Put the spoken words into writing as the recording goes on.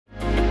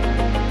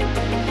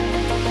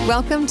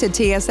Welcome to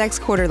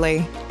TSX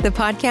Quarterly, the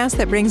podcast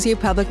that brings you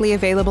publicly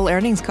available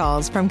earnings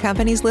calls from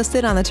companies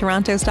listed on the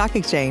Toronto Stock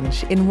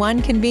Exchange in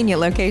one convenient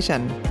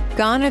location.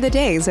 Gone are the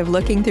days of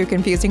looking through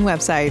confusing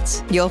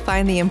websites. You'll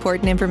find the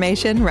important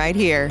information right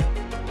here.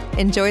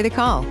 Enjoy the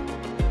call.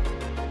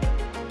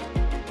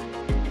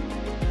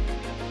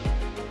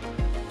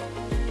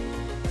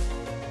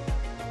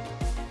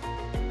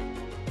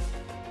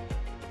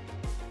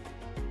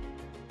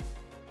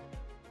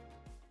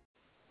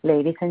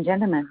 Ladies and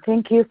gentlemen,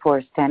 thank you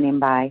for standing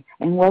by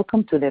and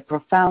welcome to the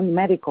Profound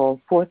Medical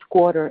fourth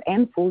quarter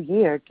and full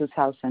year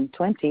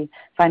 2020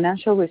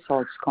 financial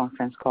results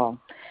conference call.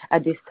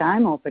 At this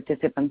time, all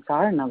participants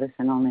are in a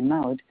listen-only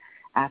mode.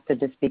 After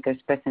the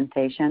speaker's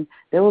presentation,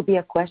 there will be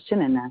a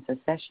question and answer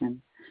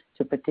session.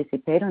 To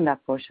participate in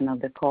that portion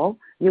of the call,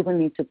 you will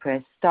need to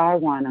press star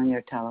one on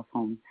your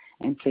telephone.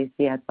 And please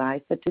be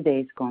advised that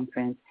today's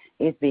conference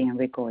is being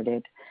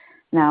recorded.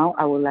 Now,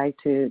 I would like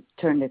to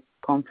turn the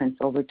conference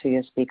over to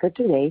your speaker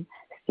today,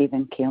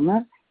 Stephen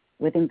Kilmer,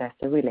 with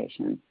Investor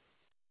Relations.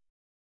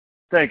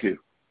 Thank you.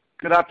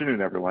 Good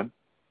afternoon, everyone.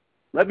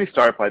 Let me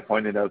start by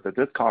pointing out that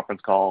this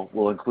conference call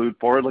will include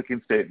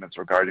forward-looking statements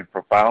regarding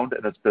Profound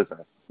and its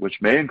business,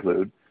 which may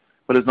include,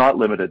 but is not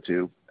limited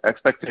to,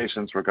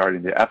 expectations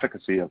regarding the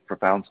efficacy of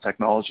Profound's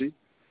technology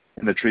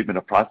in the treatment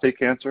of prostate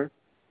cancer,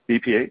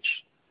 BPH,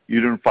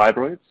 uterine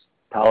fibroids,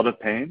 palliative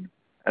pain,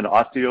 and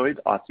osteoid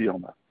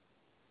osteoma.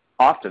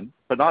 Often,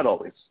 but not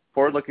always,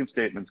 forward-looking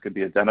statements can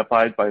be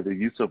identified by the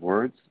use of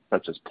words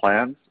such as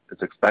plans,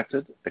 is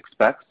expected,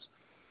 expects,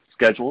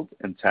 scheduled,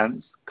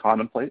 intends,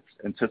 contemplates,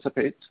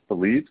 anticipates,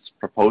 believes,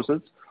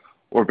 proposes,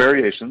 or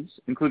variations,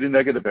 including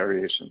negative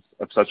variations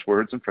of such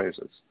words and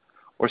phrases,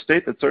 or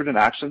state that certain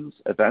actions,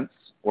 events,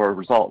 or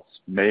results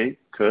may,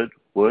 could,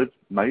 would,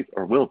 might,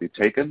 or will be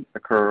taken,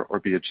 occur, or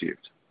be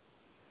achieved.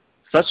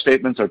 Such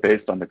statements are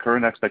based on the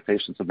current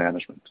expectations of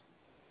management.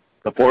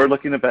 The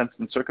forward-looking events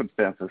and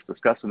circumstances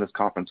discussed in this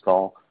conference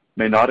call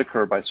may not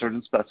occur by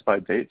certain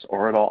specified dates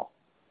or at all,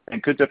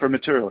 and could differ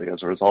materially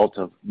as a result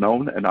of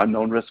known and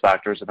unknown risk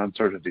factors and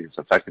uncertainties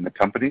affecting the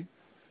company,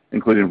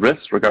 including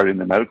risks regarding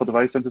the medical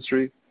device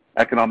industry,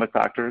 economic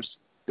factors,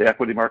 the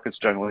equity markets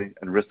generally,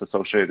 and risks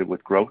associated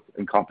with growth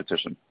and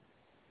competition.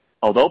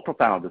 Although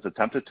Profound has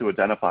attempted to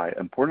identify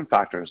important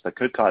factors that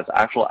could cause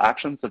actual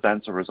actions,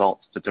 events, or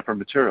results to differ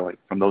materially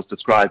from those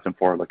described in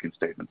forward-looking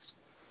statements,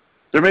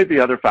 there may be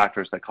other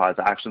factors that cause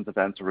actions,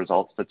 events, or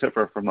results that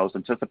differ from those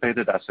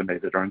anticipated,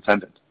 estimated, or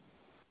intended.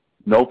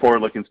 No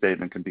forward-looking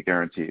statement can be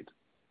guaranteed.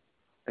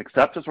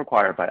 Except as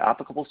required by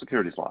applicable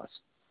securities laws,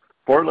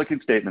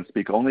 forward-looking statements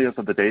speak only as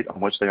of the date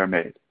on which they are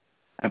made,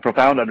 and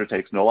Profound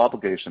undertakes no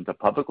obligation to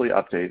publicly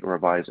update or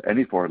revise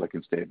any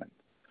forward-looking statement,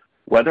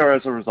 whether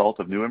as a result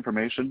of new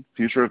information,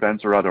 future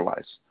events, or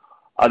otherwise,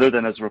 other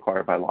than as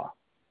required by law.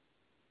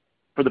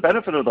 For the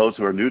benefit of those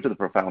who are new to the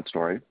Profound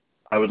story,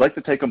 I would like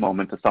to take a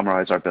moment to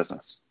summarize our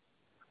business.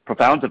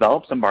 Profound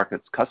develops and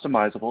markets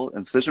customizable,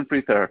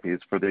 incision-free therapies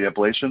for the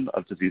ablation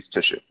of diseased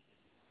tissue.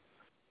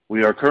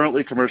 We are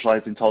currently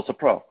commercializing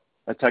TULSA-PRO,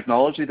 a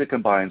technology that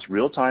combines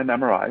real-time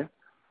MRI,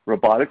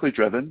 robotically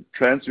driven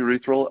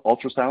transurethral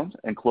ultrasound,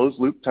 and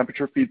closed-loop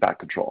temperature feedback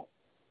control.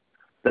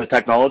 The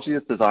technology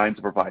is designed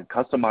to provide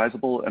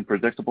customizable and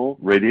predictable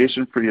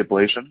radiation-free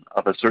ablation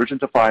of a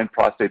surgeon-defined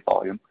prostate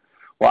volume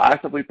while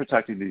actively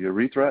protecting the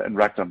urethra and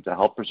rectum to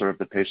help preserve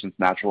the patient's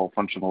natural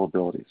functional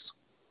abilities.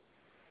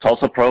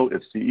 TULSA-PRO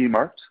is CE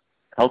marked,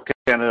 Health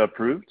Canada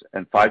approved,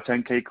 and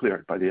 510(k)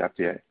 cleared by the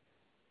FDA.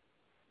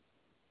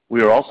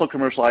 We are also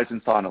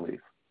commercializing Sonalleve,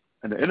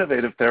 an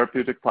innovative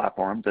therapeutic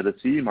platform that is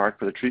CE marked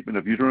for the treatment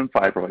of uterine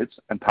fibroids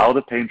and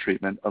palliative pain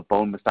treatment of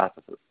bone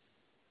metastasis.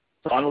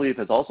 Sonalleve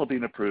has also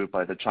been approved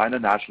by the China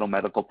National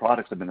Medical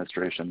Products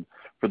Administration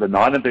for the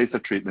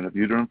non-invasive treatment of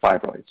uterine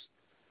fibroids,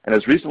 and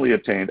has recently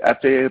obtained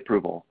FDA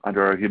approval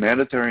under our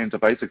humanitarian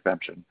device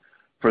exemption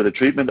for the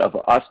treatment of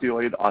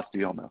osteoid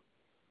osteoma.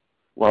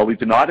 While we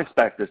do not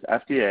expect this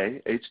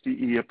FDA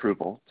HDE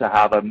approval to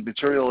have a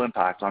material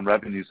impact on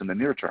revenues in the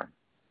near term,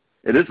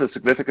 it is a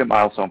significant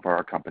milestone for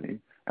our company,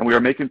 and we are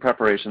making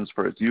preparations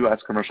for its U.S.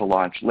 commercial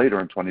launch later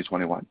in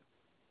 2021.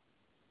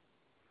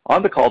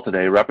 On the call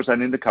today,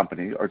 representing the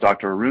company are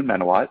Dr. Arun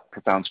Menawat,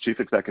 Profound's Chief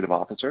Executive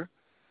Officer,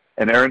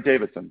 and Aaron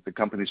Davidson, the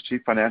company's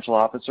Chief Financial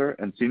Officer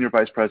and Senior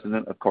Vice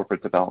President of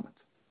Corporate Development.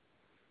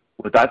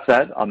 With that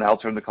said, I'll now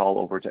turn the call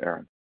over to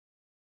Aaron.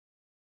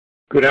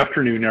 Good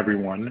afternoon,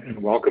 everyone,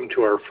 and welcome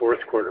to our fourth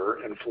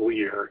quarter and full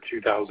year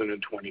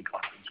 2020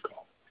 conference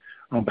call.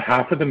 On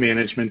behalf of the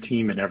management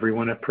team and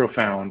everyone at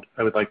Profound,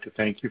 I would like to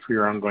thank you for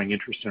your ongoing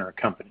interest in our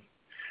company.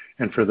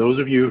 And for those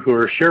of you who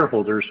are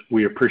shareholders,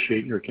 we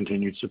appreciate your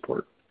continued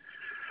support.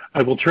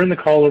 I will turn the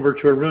call over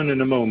to Arun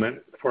in a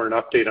moment for an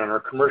update on our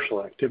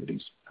commercial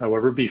activities.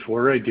 However,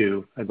 before I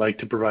do, I'd like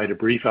to provide a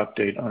brief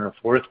update on our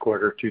fourth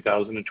quarter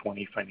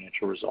 2020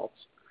 financial results.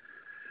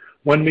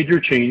 One major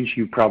change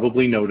you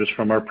probably noticed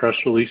from our press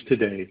release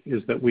today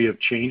is that we have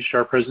changed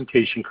our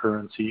presentation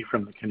currency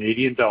from the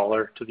Canadian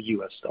dollar to the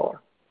US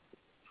dollar.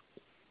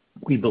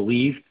 We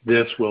believe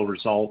this will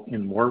result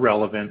in more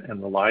relevant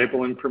and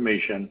reliable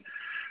information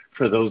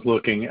for those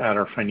looking at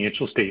our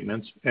financial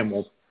statements and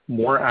will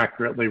more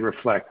accurately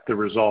reflect the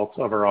results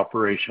of our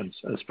operations,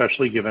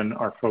 especially given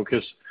our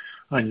focus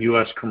on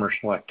U.S.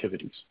 commercial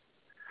activities.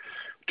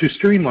 To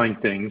streamline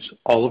things,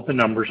 all of the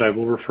numbers I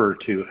will refer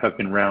to have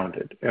been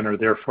rounded and are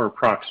therefore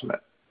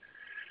approximate.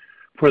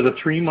 For the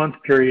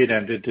 3-month period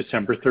ended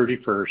December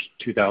 31st,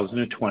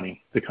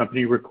 2020, the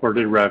company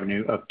recorded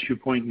revenue of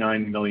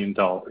 $2.9 million,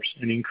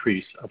 an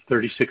increase of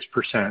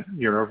 36%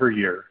 year over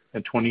year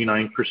and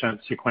 29%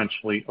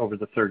 sequentially over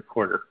the third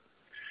quarter.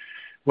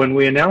 When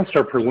we announced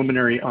our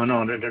preliminary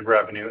unaudited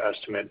revenue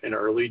estimate in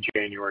early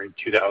January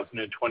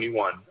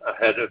 2021,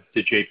 ahead of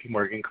the JP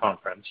Morgan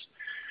conference,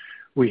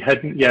 we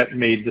hadn't yet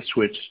made the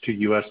switch to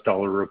US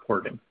dollar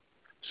reporting.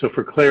 So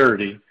for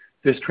clarity,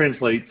 this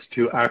translates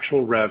to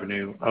actual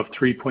revenue of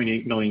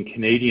 3.8 million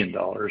Canadian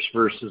dollars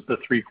versus the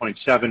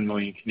 3.7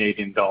 million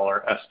Canadian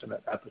dollar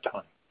estimate at the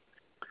time.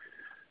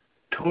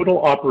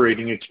 Total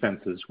operating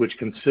expenses, which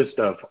consist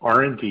of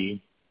R&D,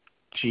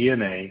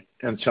 G&A,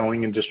 and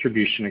selling and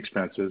distribution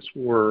expenses,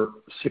 were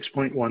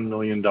 $6.1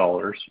 million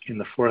in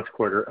the fourth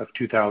quarter of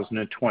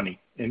 2020,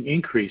 an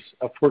increase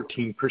of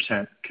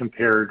 14%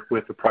 compared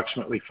with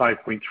approximately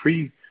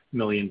 $5.3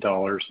 million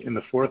in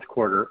the fourth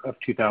quarter of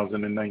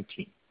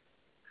 2019.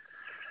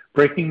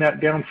 Breaking that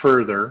down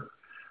further,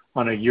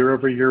 on a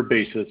year-over-year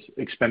basis,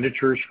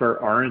 expenditures for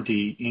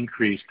R&D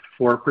increased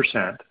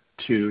 4%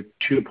 to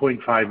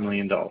 $2.5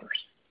 million.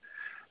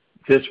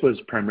 This was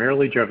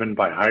primarily driven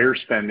by higher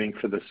spending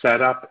for the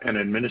setup and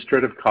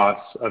administrative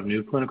costs of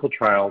new clinical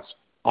trials,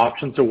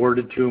 options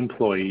awarded to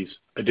employees,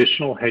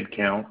 additional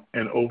headcount,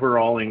 and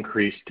overall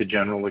increase to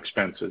general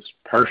expenses,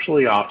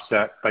 partially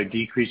offset by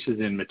decreases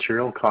in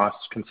material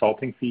costs,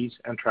 consulting fees,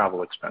 and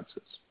travel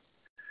expenses.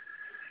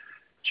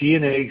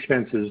 G&A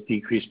expenses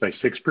decreased by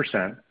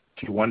 6%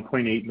 to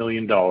 $1.8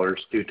 million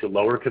due to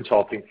lower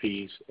consulting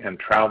fees and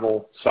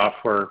travel,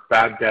 software,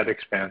 bad debt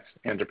expense,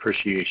 and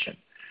depreciation,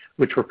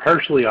 which were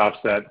partially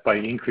offset by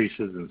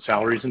increases in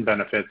salaries and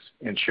benefits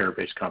and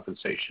share-based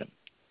compensation.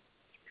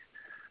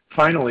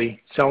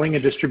 Finally, selling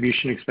and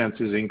distribution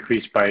expenses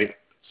increased by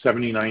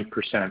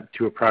 79%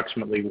 to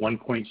approximately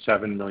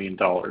 $1.7 million.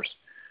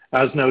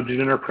 As noted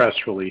in our press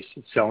release,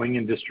 selling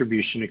and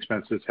distribution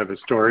expenses have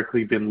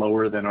historically been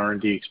lower than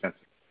R&D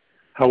expenses.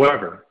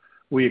 However,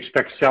 we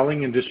expect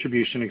selling and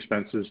distribution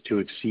expenses to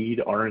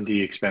exceed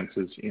R&D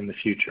expenses in the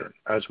future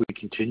as we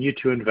continue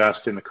to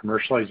invest in the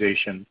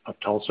commercialization of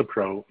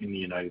TULSA-PRO in the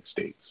United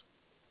States.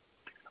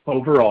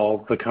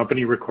 Overall, the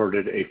company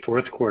recorded a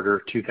fourth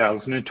quarter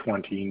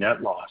 2020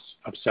 net loss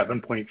of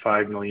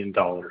 $7.5 million,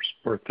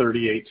 or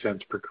 38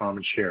 cents per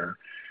common share,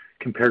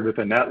 compared with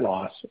a net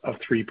loss of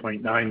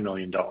 $3.9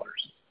 million,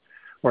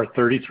 or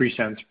 33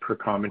 cents per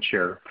common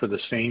share for the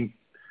same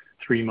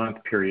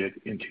 3-month period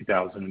in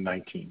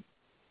 2019.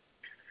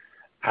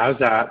 As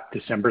at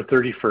December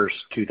 31st,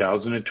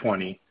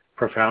 2020,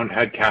 Profound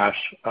had cash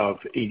of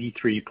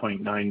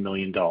 $83.9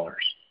 million.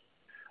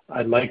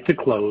 I'd like to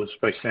close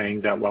by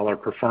saying that while our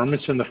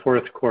performance in the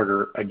fourth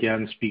quarter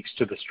again speaks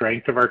to the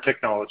strength of our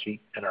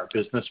technology and our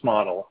business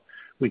model,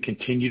 we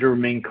continue to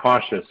remain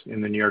cautious in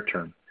the near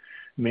term,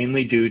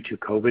 mainly due to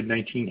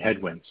COVID-19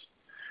 headwinds,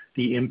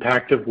 the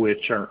impact of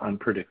which are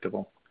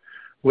unpredictable.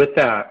 With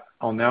that,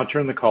 I'll now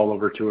turn the call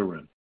over to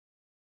Arun.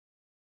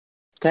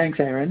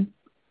 Thanks, Aaron.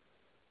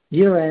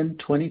 Year-end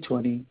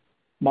 2020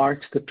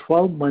 marks the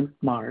 12-month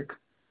mark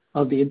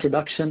of the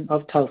introduction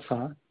of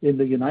TULSA in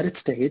the United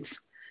States,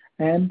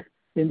 and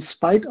in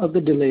spite of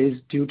the delays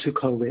due to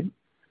COVID,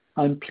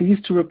 I'm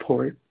pleased to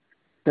report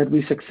that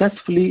we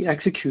successfully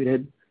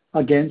executed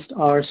against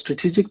our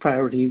strategic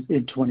priorities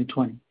in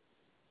 2020.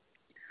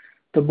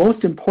 The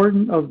most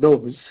important of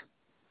those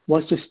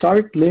was to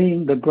start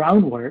laying the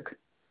groundwork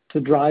to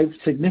drive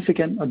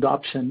significant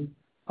adoption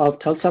of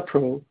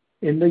TULSA-PRO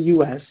in the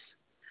U.S.,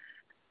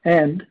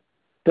 and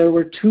there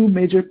were 2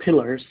 major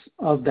pillars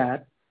of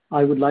that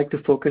I would like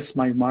to focus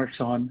my remarks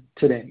on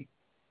today.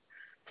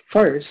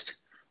 First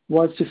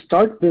was to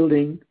start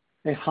building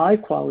a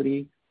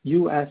high-quality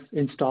U.S.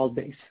 installed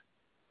base.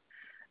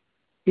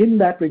 In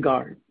that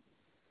regard,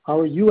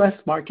 our U.S.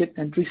 market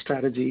entry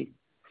strategy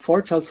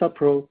for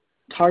TULSA-PRO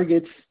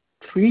targets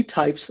 3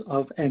 types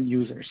of end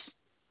users.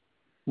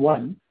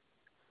 1,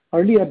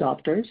 early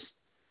adopters,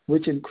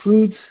 which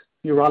includes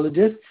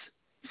urologists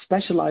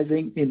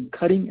specializing in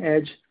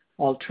cutting-edge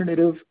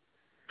alternative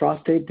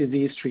prostate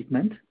disease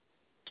treatment.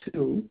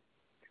 2,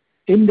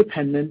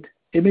 independent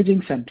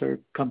imaging center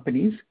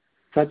companies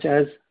such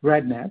as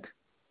RadNet.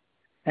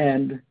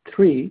 And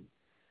 3,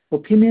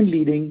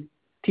 opinion-leading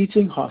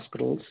teaching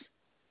hospitals.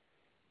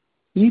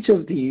 Each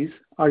of these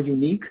are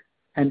unique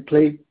and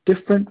play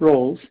different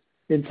roles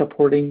in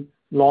supporting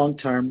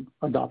long-term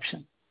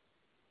adoption.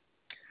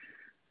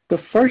 The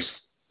first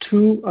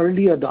 2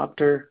 early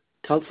adopter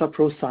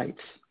TULSA-PRO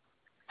sites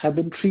have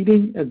been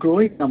treating a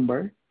growing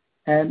number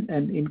and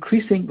an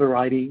increasing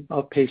variety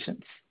of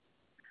patients.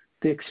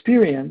 The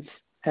experience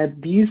at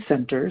these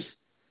centers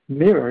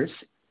mirrors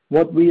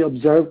what we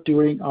observed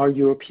during our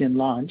European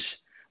launch,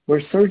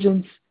 where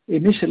surgeons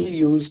initially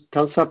used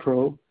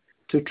TULSA-PRO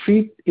to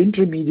treat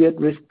intermediate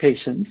risk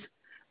patients,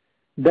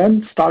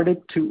 then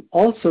started to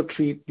also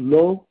treat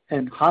low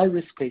and high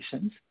risk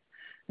patients,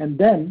 and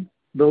then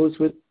those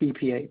with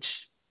BPH.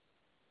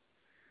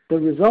 The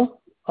result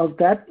of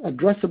that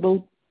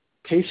addressable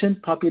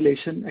patient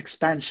population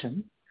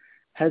expansion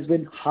has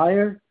been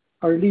higher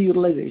early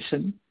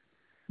utilization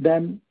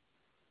than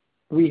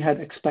we had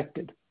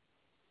expected.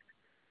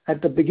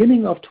 At the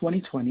beginning of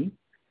 2020,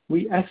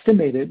 we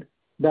estimated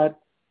that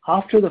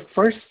after the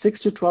first 6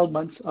 to 12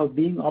 months of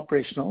being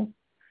operational,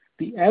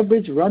 the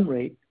average run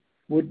rate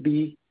would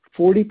be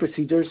 40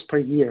 procedures per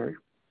year,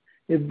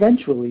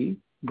 eventually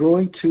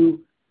growing to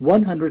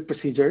 100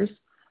 procedures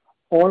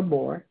or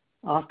more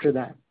after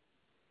that.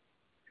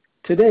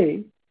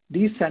 Today,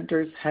 these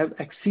centers have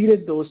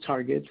exceeded those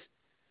targets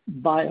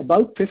by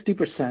about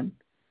 50%,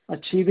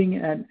 achieving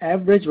an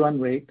average run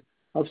rate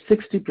of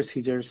 60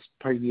 procedures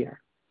per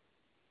year.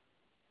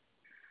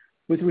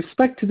 With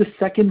respect to the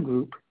second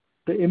group,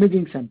 the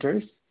imaging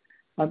centers,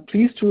 I'm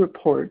pleased to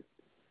report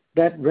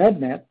that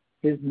RadNet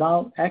is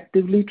now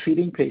actively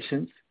treating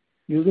patients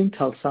using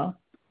TULSA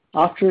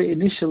after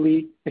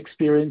initially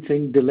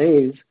experiencing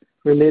delays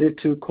related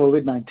to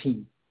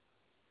COVID-19.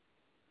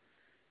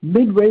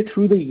 Midway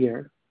through the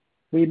year,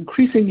 we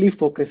increasingly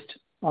focused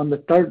on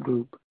the third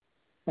group,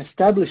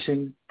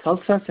 establishing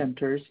TULSA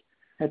centers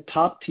at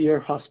top-tier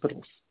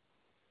hospitals.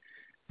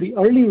 The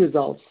early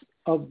results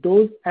of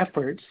those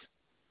efforts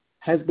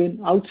has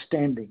been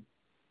outstanding,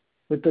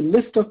 with the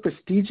list of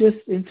prestigious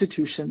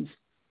institutions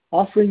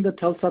offering the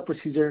TULSA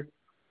procedure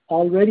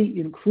already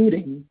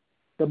including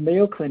the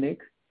Mayo Clinic,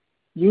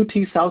 UT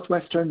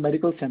Southwestern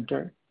Medical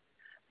Center,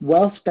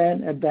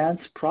 WellSpan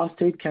Advanced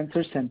Prostate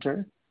Cancer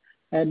Center,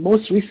 and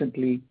most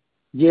recently,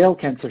 Yale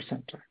Cancer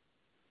Center.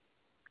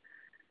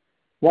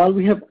 While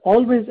we have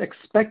always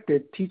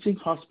expected teaching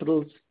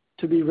hospitals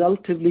to be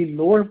relatively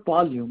lower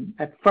volume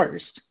at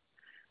first,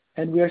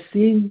 and we are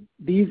seeing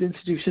these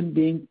institutions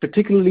being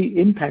particularly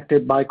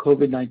impacted by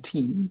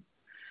COVID-19,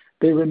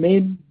 they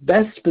remain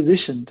best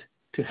positioned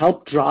to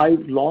help drive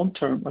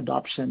long-term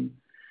adoption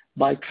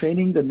by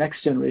training the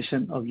next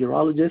generation of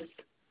urologists,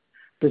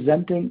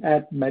 presenting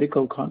at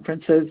medical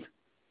conferences,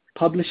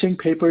 publishing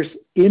papers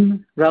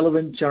in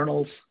relevant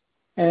journals,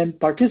 and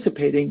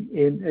participating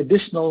in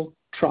additional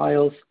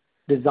trials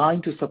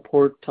designed to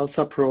support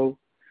TULSA-PRO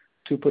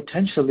to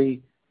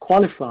potentially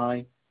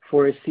qualify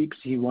for a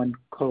CPT-1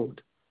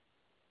 code.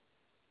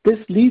 This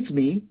leads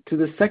me to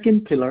the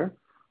second pillar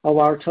of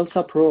our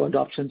TULSA-PRO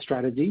adoption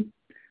strategy,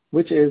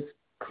 which is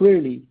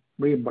clearly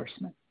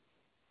reimbursement.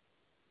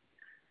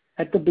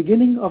 At the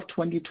beginning of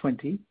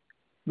 2020,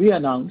 we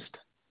announced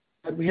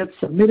that we had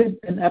submitted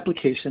an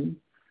application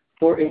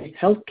for a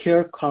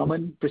Healthcare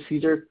Common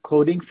Procedure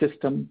Coding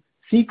System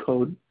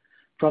C-code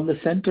from the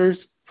Centers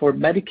for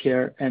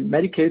Medicare and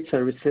Medicaid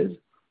Services,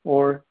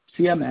 or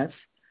CMS,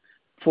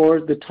 for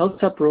the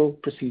TULSA-PRO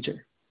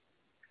procedure.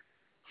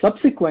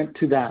 Subsequent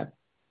to that,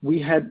 we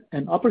had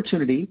an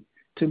opportunity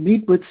to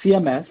meet with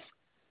CMS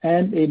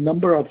and a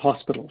number of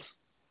hospitals.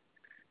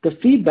 The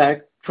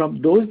feedback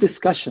from those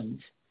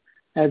discussions,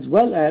 as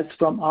well as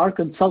from our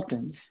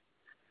consultants,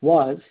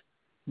 was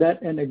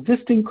that an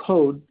existing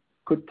code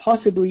could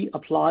possibly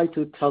apply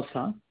to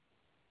TULSA.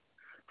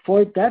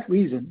 For that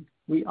reason,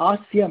 we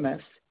asked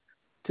CMS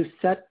to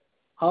set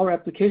our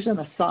application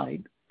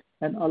aside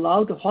and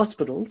allow the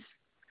hospitals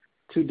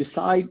to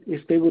decide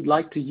if they would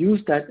like to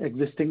use that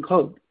existing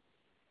code.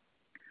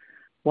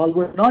 While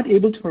we're not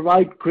able to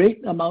provide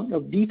great amount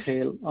of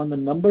detail on the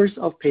numbers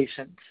of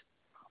patients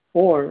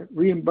or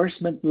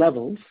reimbursement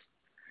levels,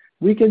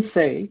 we can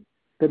say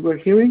that we're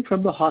hearing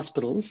from the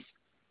hospitals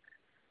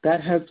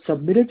that have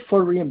submitted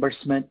for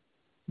reimbursement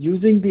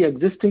using the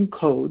existing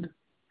code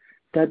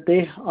that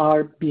they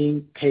are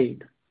being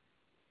paid.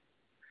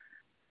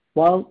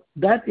 While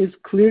that is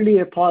clearly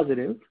a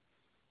positive,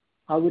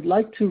 I would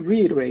like to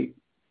reiterate,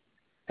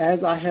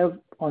 as I have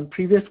on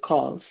previous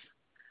calls,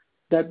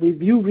 that we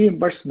view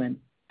reimbursement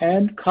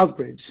and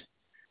coverage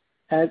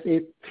as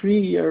a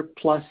 3-year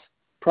plus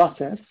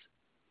process,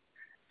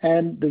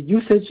 and the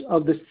usage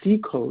of the C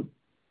code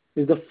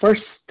is the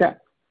first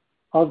step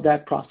of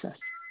that process.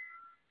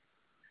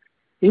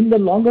 In the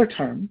longer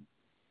term,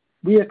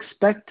 we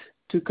expect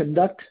to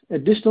conduct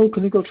additional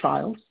clinical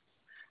trials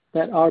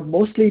that are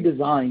mostly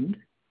designed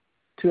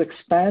to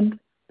expand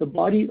the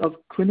body of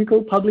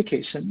clinical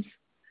publications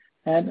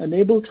and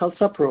enable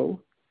TULSA-PRO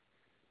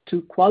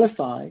to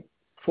qualify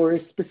for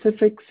a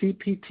specific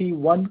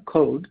CPT-1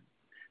 code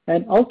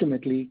and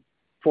ultimately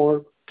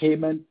for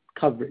payment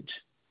coverage.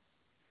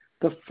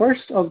 The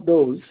first of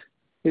those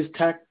is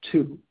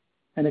TACT-2,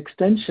 an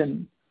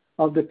extension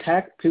of the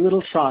TACT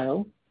pivotal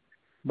trial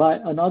by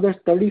another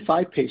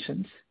 35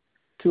 patients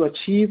to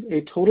achieve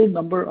a total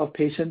number of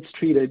patients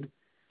treated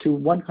to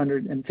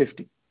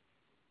 150.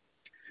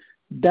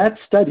 That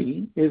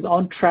study is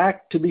on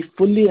track to be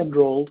fully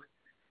enrolled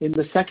in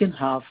the second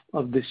half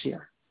of this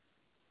year.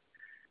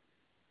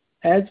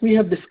 As we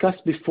have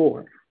discussed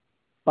before,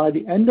 by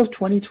the end of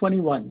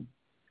 2021,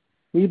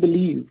 we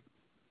believe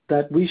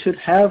that we should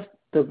have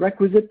the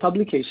requisite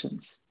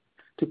publications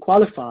to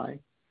qualify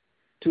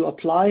to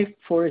apply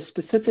for a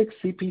specific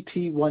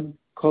CPT-1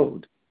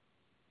 code.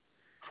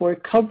 For a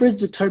coverage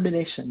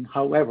determination,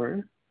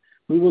 however,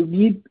 we will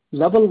need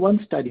level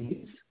 1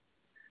 studies,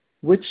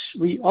 which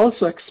we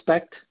also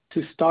expect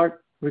to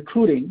start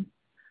recruiting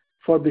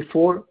for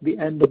before the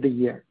end of the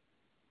year.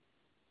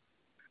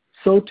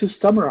 So to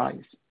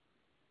summarize,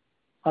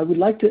 I would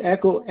like to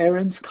echo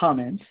Aaron's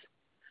comments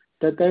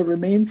that there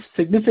remains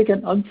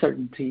significant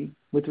uncertainty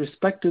with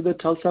respect to the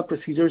TULSA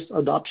procedure's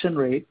adoption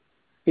rate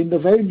in the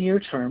very near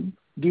term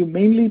due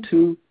mainly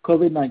to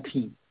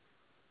COVID-19.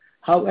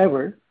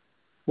 However,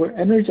 we're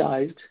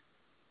energized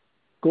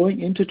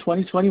going into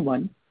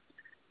 2021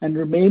 and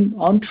remain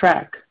on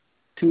track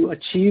to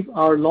achieve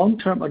our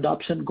long-term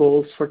adoption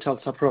goals for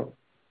TULSA Pro.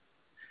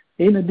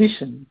 In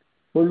addition,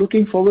 we're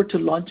looking forward to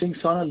launching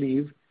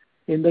Sonalleve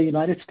in the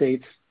United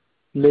States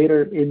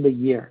later in the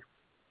year.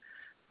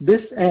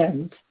 This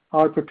ends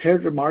our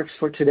prepared remarks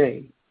for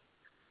today.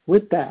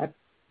 With that,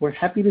 we're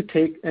happy to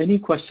take any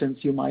questions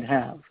you might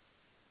have.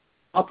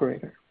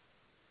 Operator.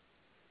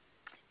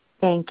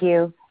 Thank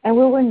you. And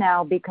we will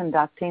now be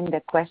conducting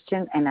the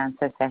question and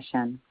answer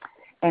session.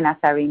 And as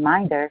a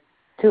reminder,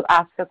 to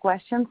ask a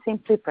question,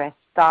 simply press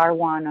star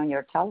 1 on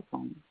your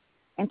telephone.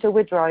 And to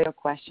withdraw your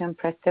question,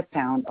 press the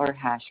pound or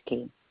hash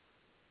key.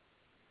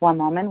 One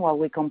moment while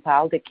we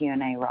compile the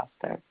Q&A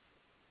roster.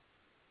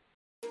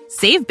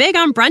 Save big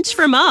on brunch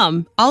for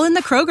mom, all in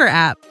the Kroger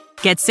app.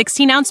 Get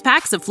 16-ounce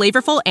packs of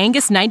flavorful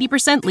Angus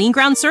 90% lean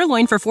ground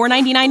sirloin for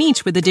 $4.99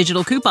 each with a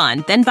digital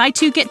coupon. Then buy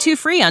 2, get 2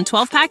 free on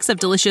 12 packs of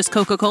delicious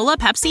Coca-Cola,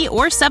 Pepsi,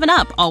 or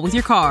 7-Up, all with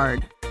your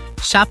card.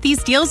 Shop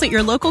these deals at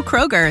your local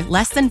Kroger,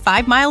 less than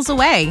 5 miles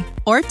away.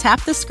 Or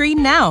tap the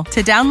screen now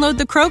to download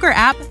the Kroger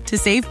app to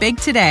save big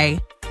today.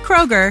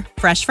 Kroger,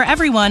 fresh for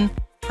everyone.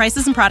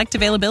 Prices and product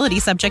availability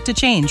subject to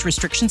change.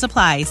 Restrictions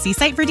apply. See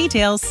site for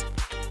details.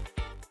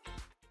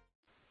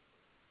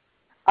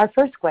 Our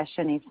first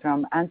question is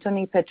from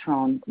Anthony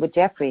Petrone with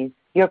Jefferies.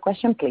 Your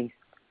question, please.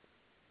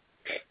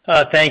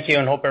 Thank you,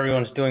 and hope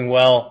everyone's doing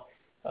well.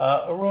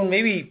 Arun,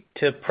 maybe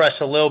to press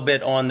a little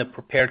bit on the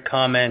prepared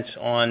comments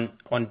on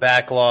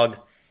backlog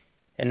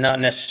and not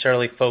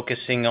necessarily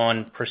focusing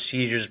on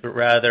procedures, but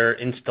rather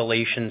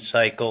installation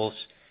cycles.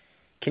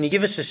 Can you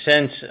give us a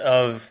sense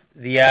of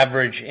the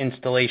average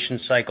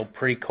installation cycle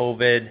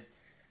pre-COVID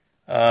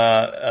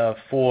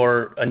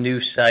for a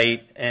new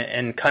site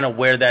and kind of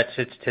where that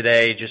sits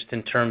today, just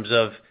in terms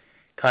of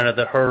kind of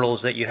the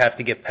hurdles that you have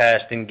to get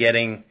past in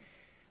getting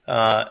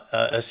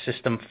a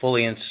system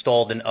fully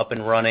installed and up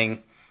and running?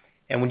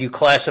 And when you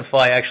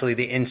classify actually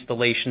the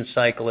installation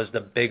cycle as the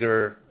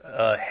bigger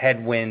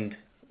headwind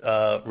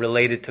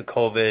related to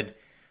COVID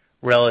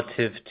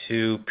relative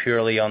to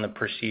purely on the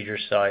procedure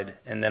side,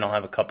 and then I'll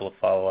have a couple of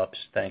follow-ups.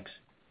 Thanks.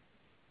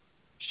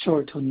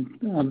 Sure, Tony.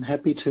 I'm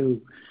happy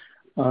to.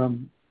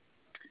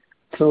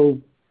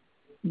 So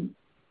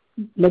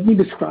let me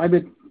describe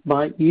it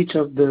by each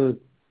of the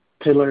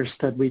pillars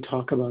that we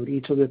talk about,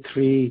 each of the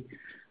 3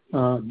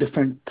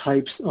 different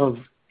types of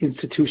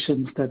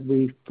institutions that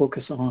we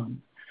focus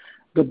on.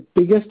 The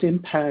biggest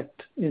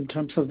impact in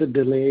terms of the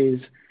delays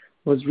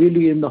was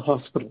really in the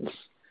hospitals.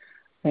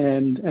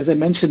 And as I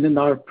mentioned in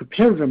our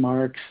prepared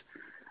remarks,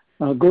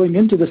 going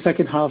into the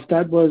second half,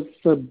 that was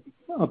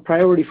a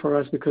priority for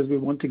us because we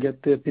want to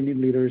get the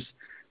opinion leaders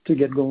to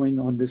get going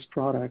on this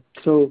product.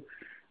 So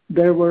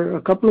there were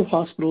a couple of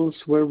hospitals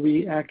where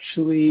we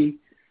actually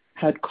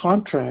had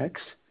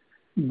contracts,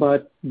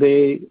 but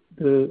the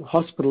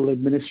hospital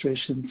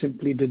administration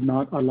simply did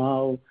not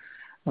allow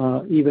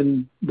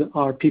even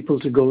our people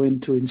to go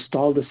in to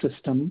install the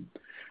system.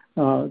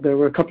 There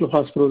were a couple of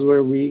hospitals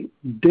where we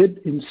did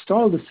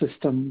install the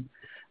system,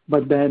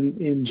 but then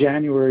in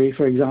January,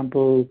 for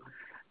example,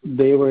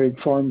 they were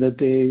informed that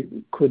they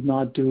could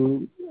not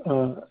do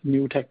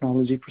new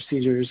technology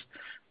procedures,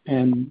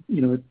 and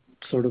it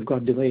sort of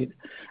got delayed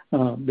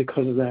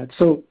because of that.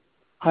 So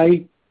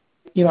I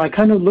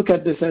kind of look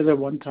at this as a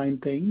one-time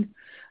thing,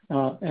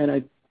 and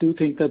I do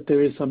think that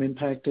there is some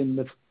impact in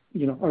the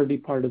early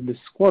part of this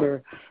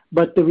quarter.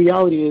 But the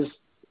reality is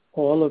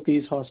all of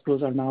these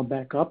hospitals are now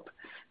back up,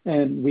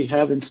 and we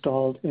have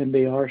installed, and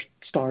they are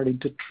starting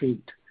to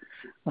treat.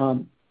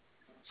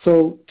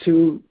 So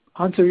to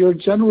answer your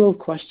general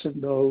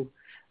question, though,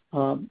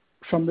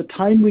 from the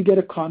time we get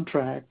a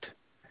contract,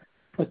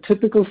 a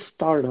typical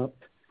startup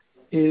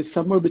is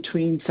somewhere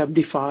between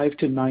 75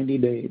 to 90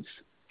 days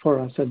for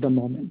us at the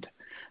moment.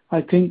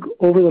 I think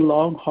over the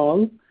long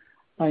haul,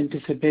 I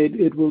anticipate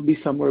it will be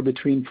somewhere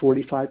between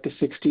 45 to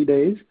 60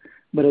 days,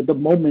 but at the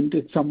moment,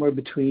 it's somewhere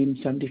between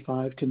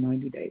 75 to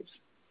 90 days.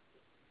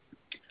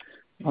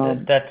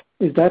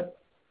 Is that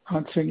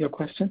answering your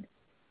question?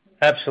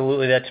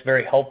 Absolutely. That's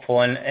very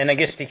helpful. And I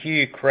guess to hear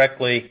you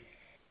correctly,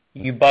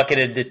 you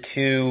bucketed the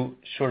 2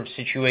 sort of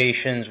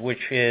situations,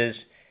 which is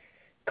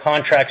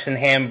contracts in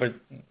hand, but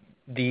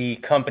the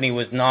company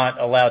was not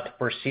allowed to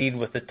proceed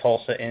with the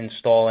TULSA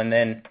install, and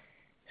then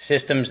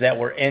systems that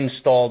were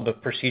installed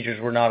but procedures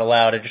were not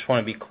allowed. I just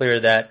want to be clear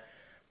that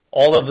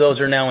all of those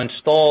are now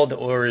installed,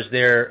 or is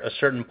there a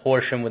certain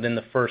portion within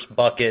the first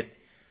bucket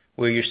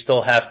where you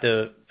still have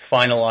to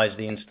finalize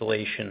the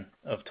installation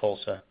of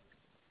TULSA?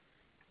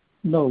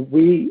 No,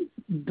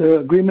 the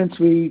agreements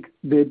we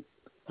did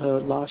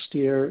last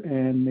year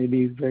and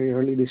maybe very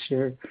early this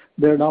year,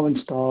 they're now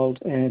installed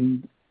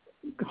and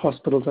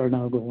hospitals are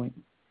now going.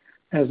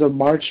 As of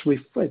March, we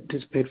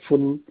anticipate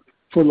full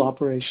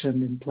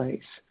operation in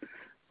place.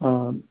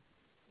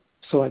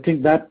 So I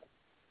think that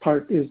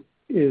part is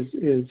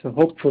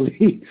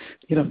hopefully,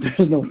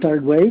 there's no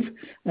third wave,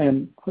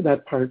 and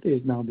that part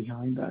is now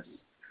behind us.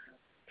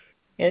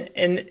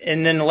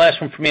 And then the last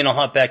one for me, and I'll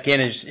hop back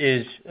in,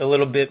 is a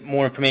little bit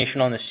more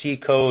information on the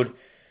C-code.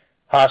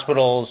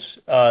 Hospitals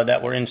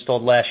that were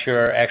installed last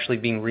year are actually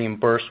being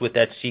reimbursed with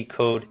that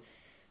C-code.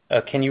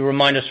 Can you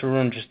remind us,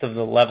 Arun, just of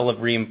the level of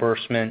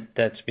reimbursement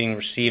that's being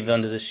received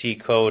under the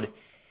C-code,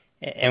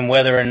 and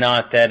whether or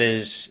not that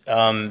is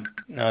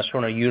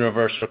sort of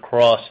universal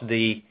across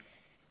the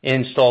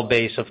install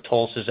base of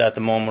TULSAs at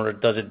the moment, or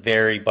does it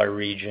vary by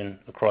region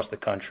across the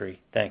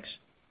country? Thanks.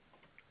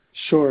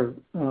 Sure.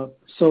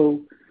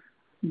 So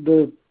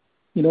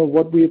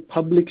what we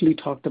publicly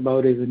talked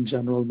about is in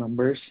general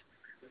numbers.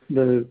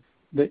 The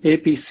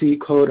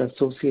APC code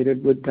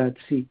associated with that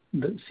the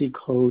C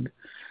code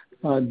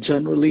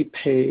generally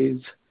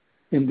pays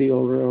in the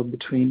order of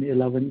between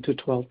 $11,000 to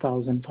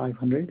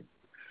 $12,500,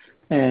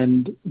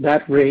 and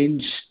that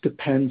range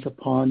depends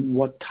upon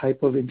what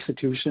type of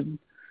institution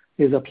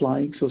is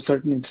applying. So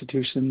certain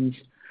institutions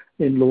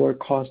in lower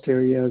cost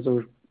areas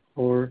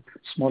or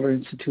smaller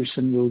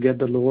institutions will get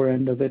the lower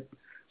end of it.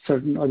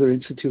 Certain other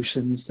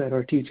institutions that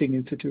are teaching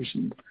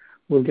institutions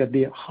will get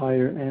the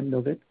higher end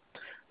of it.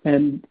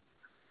 And,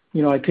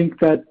 I think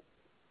that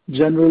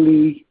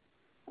generally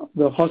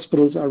the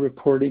hospitals are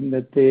reporting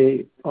that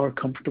they are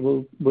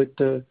comfortable with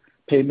the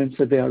payments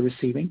that they are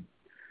receiving.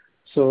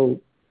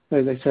 So,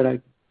 as I said, I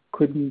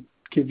couldn't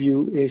give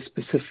you a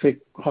specific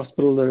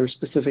hospital or a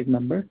specific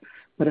number,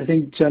 but I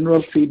think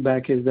general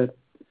feedback is that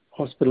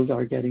hospitals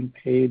are getting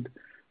paid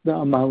the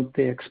amount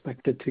they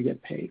expected to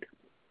get paid.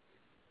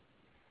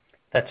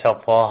 That's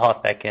helpful. I'll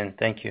hop back in.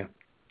 Thank you.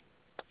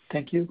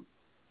 Thank you.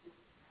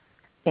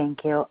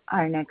 Thank you.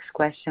 Our next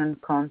question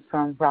comes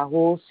from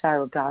Rahul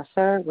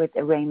Sarugaser with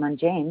Raymond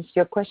James.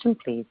 Your question,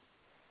 please.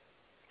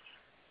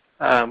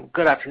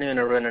 Good afternoon,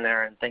 Arun and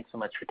Aaron. Thanks so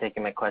much for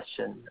taking my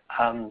question.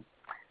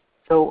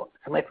 So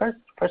my first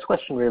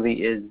question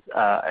really is,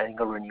 I think,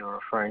 Arun, you were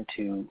referring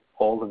to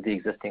all of the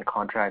existing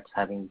contracts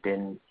having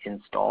been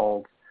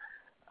installed.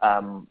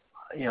 In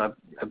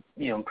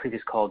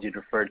previous calls, you'd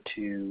referred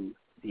to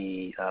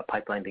the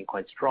pipeline being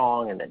quite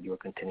strong and that you were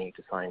continuing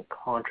to sign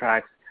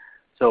contracts.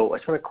 So I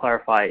just want to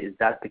clarify, is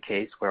that the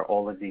case where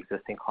all of the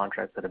existing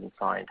contracts that have been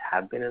signed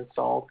have been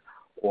installed,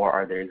 or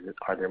are there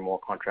more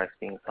contracts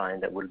being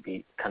signed that would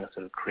be kind of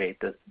sort of create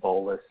this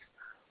bolus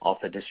of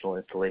additional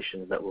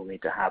installations that will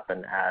need to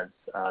happen as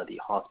the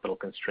hospital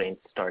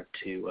constraints start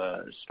to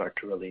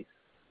release?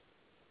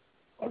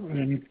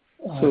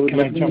 So can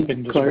I jump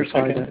in just for a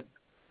second? That.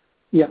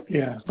 Yeah.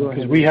 Yeah,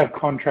 because we have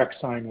contracts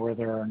signed where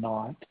there are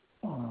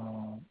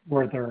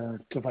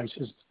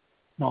devices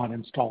not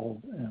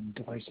installed and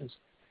devices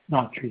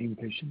not treating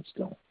patients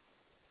still.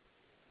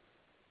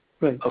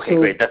 Right. Okay, so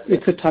great.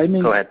 It's a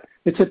timing. Go ahead.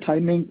 It's a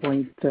timing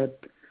point that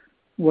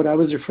what I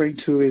was referring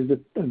to is the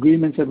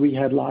agreements that we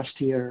had last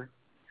year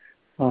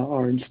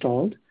are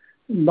installed.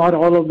 Not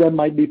all of them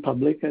might be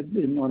public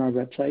on our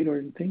website or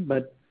anything,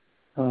 but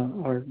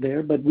are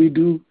there. But we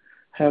do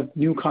have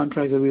new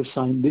contracts that we've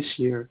signed this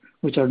year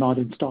which are not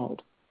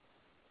installed.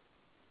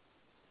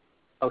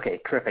 Okay,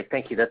 terrific.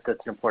 Thank you. That's an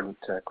important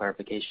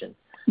clarification.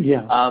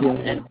 Yeah.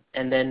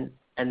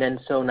 And then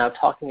so now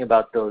talking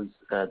about those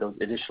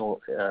additional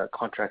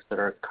contracts that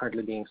are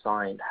currently being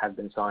signed, have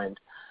been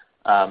signed,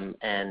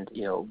 and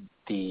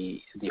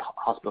the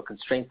hospital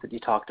constraints that you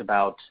talked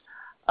about,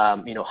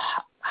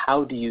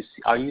 how do you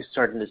see, are you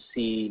starting to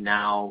see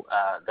now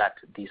that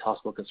these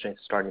hospital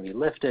constraints are starting to be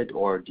lifted,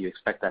 or do you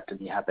expect that to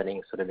be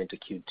happening sort of into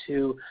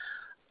Q2?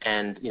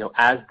 And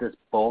as this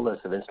bolus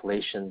of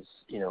installations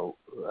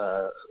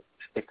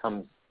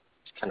comes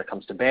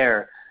to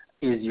bear,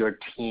 is your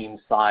team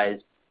size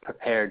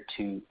prepared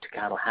to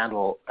kind of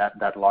handle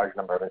that large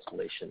number of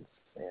installations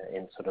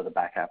in sort of the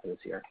back half of this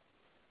year?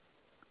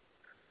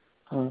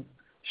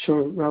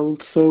 Sure,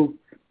 Rahul. So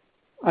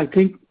I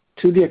think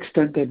to the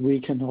extent that we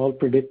can all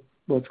predict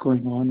what's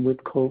going on with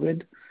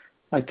COVID,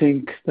 I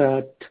think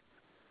that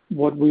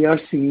what we are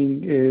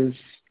seeing is,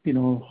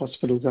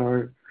 hospitals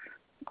are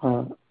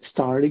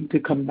starting to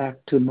come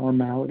back to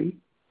normality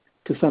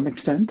to some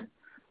extent.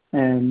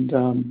 And,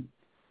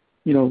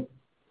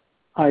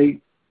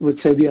 I would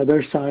say the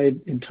other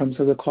side in terms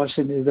of the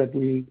caution is that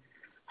we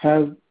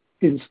have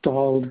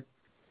installed,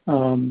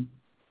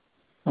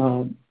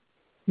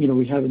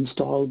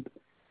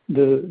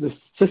 the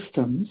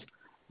systems,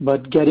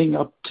 but getting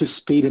up to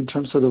speed in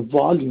terms of the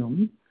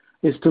volume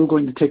is still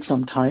going to take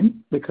some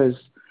time because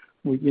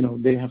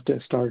they have to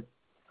start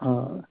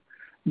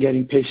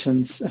getting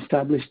patients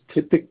established.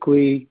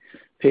 Typically,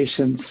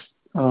 patients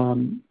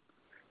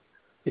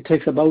it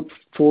takes about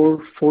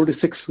 4 to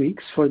 6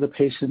 weeks for the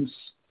patients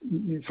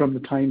from the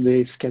time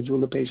they schedule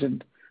the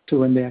patient to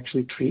when they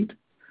actually treat.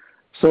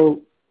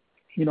 So,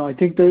 I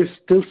think there's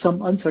still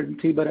some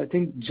uncertainty, but I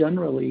think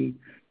generally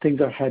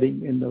things are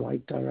heading in the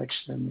right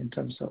direction in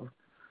terms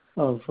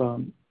of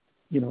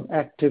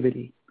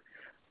activity.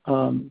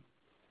 To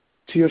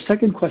your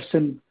second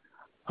question,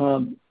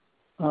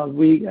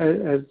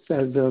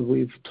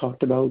 we've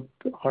talked about,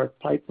 our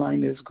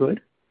pipeline is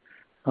good.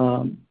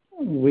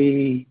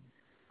 We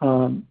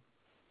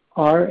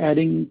are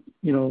adding,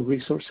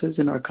 resources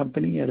in our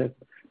company at a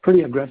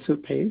pretty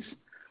aggressive pace,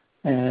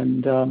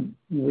 and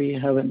we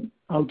have an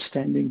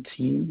outstanding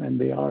team, and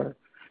they are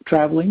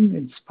traveling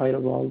in spite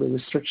of all the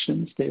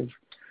restrictions. They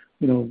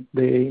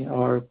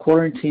are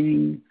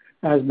quarantining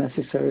as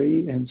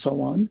necessary and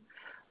so on.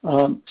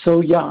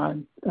 So yeah,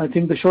 I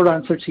think the short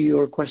answer to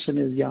your question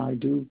is yeah, I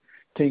do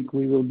think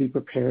we will be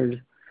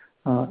prepared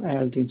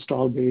as the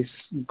install base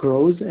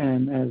grows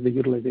and as the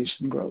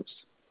utilization grows.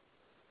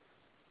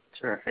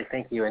 Terrific,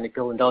 thank you. And if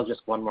you'll indulge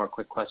just one more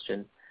quick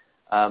question,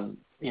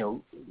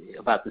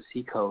 about the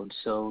C code.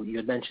 So you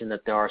had mentioned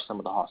that there are some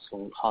of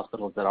the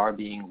hospitals that are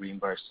being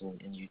reimbursed,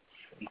 and you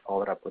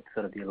followed up with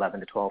sort of the 11,000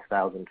 to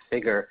 12,000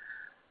 figure,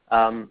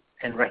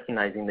 and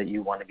recognizing that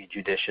you want to be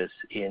judicious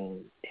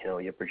in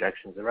your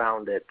projections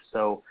around it.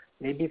 So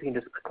maybe if you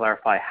can just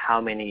clarify how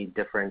many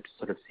different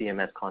sort of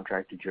CMS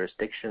contracted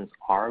jurisdictions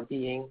are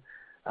being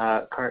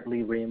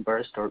currently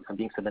reimbursed or are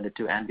being submitted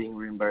to and being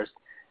reimbursed,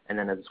 and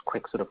then as a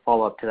quick sort of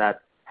follow-up to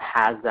that,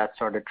 has that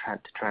started to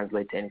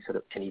translate to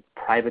any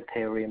private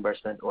payer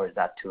reimbursement, or is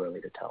that too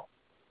early to tell?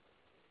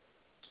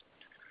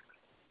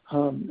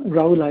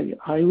 Rahul,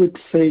 I would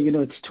say,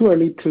 it's too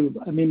early to,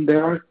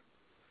 there are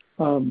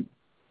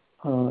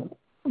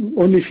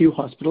only a few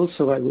hospitals,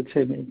 so I would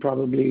say maybe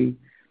probably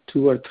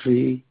 2 or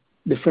 3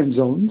 different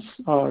zones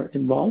are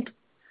involved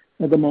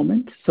at the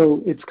moment,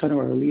 so it's kind of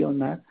early on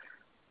that.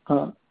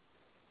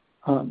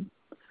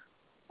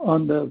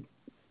 On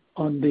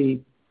the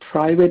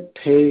private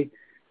pay,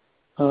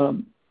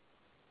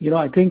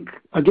 I think,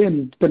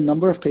 again, the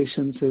number of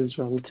patients is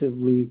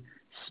relatively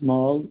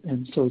small,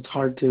 and so it's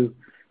hard to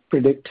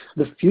predict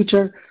the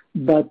future.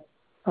 But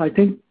I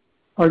think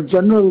our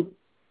general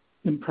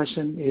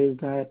impression is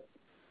that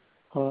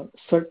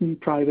certain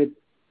private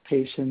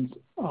patients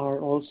are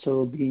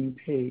also being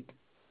paid.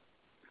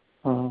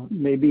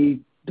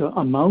 Maybe the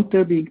amount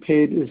they're being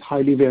paid is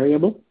highly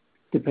variable,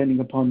 depending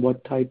upon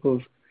what type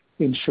of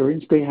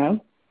insurance they have.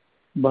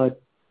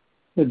 But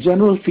the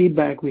general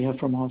feedback we have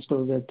from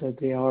hospitals is that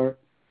they are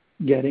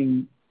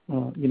getting,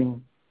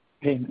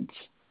 payments.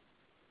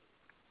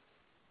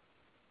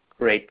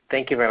 Great.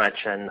 Thank you very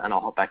much, and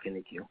I'll hop back in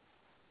the queue.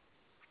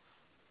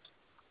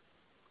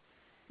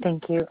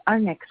 Thank you. Our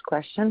next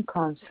question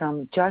comes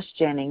from Josh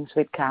Jennings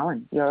with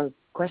Cowen. Your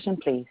question,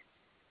 please.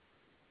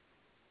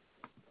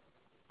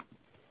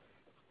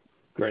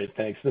 Great,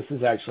 thanks. This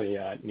is actually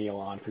Neil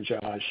on for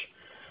Josh.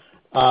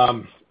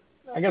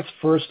 I guess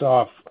first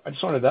off, I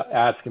just wanted to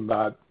ask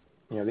about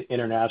the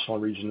international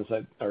regions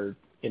that are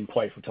in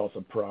play for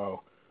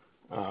TULSA-PRO.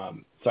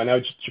 So I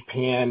know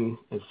Japan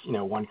is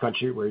one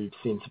country where you've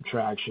seen some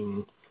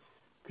traction.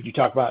 Could you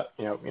talk about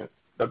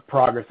the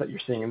progress that you're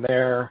seeing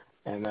there?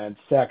 And then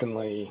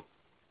secondly,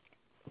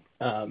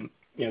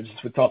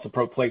 just with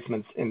TULSA-PRO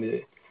placements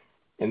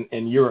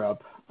in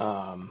Europe,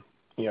 if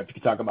you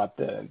could talk about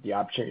the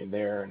opportunity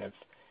there, and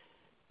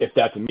if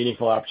that's a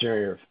meaningful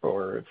opportunity,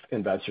 or if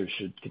investors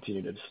should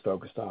continue to just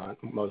focus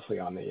mostly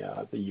on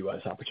the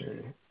U.S.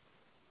 opportunity.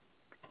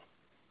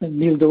 And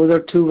Neil, those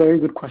are 2 very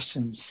good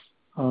questions.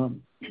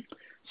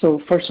 So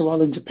first of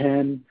all, in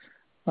Japan,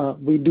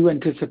 we do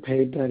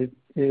anticipate that it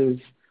is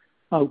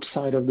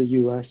outside of the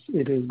U.S.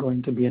 It is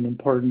going to be an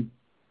important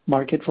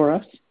market for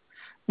us,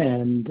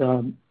 and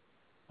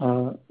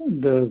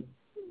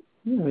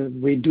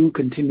we do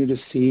continue to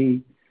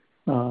see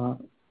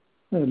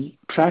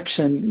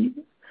traction,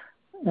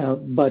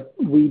 but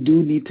we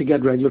do need to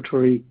get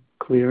regulatory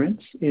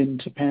clearance in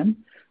Japan,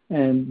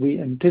 and we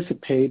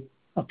anticipate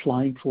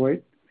applying for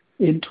it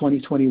in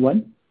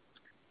 2021.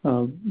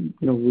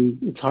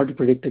 It's hard to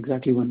predict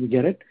exactly when we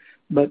get it,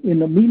 but in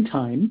the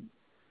meantime,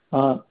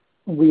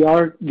 we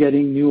are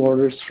getting new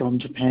orders from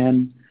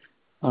Japan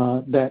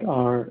that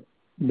are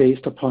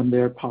based upon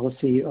their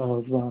policy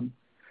of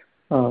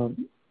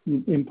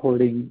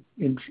importing,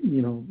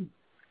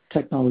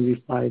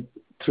 technology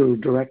through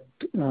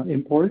direct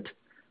import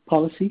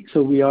policy.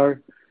 So we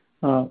are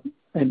an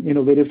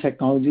innovative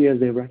technology, as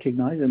they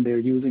recognize, and they're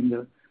using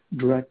the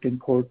direct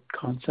import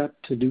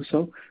concept to do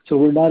so. So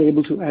we're not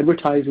able to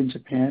advertise in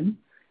Japan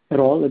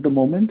at all at the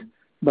moment,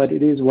 but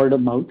it is word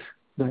of mouth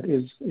that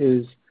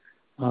is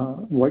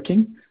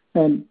working,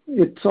 and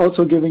it's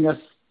also giving us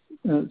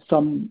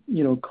some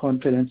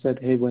confidence that,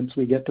 hey, once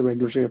we get the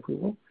regulatory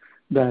approval,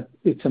 that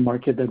it's a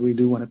market that we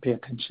do want to pay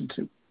attention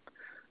to.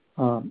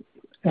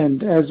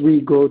 And as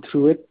we go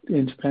through it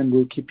in Japan,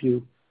 we'll keep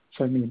you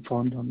certainly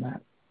informed on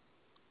that.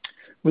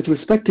 With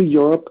respect to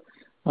Europe,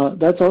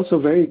 that's also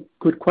a very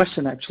good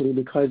question, actually,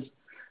 because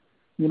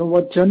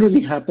what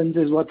generally happens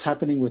is what's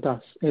happening with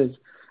us is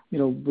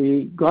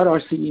we got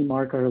our CE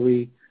mark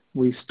early,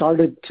 we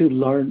started to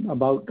learn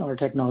about our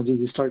technology.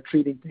 We started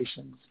treating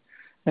patients.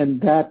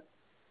 And that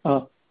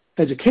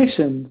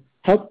education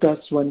helped us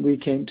when we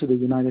came to the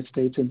United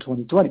States in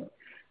 2020.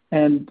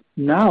 And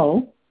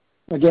now,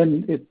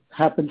 again, it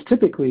happens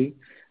typically,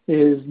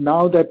 is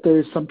now that there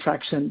is some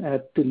traction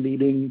at the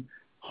leading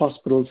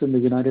hospitals in the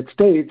United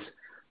States,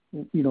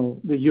 the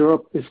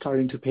Europe is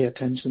starting to pay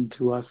attention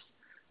to us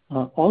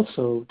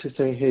also to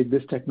say, hey,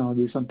 this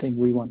technology is something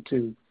we want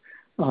to,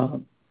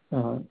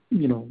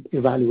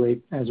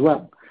 evaluate as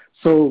well.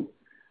 So,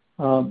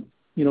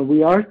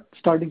 we are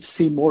starting to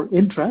see more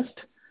interest.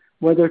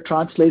 Whether it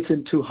translates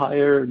into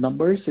higher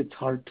numbers, it's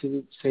hard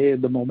to say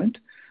at the moment,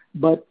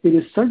 but it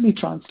is certainly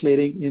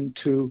translating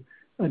into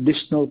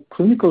additional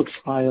clinical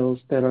trials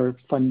that are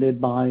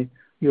funded by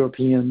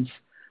Europeans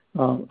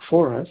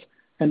for us.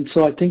 And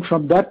so I think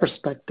from that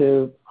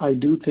perspective, I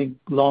do think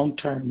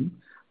long-term,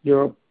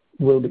 Europe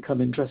will become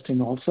interesting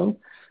also.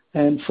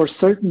 And for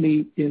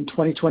certainly in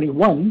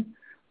 2021,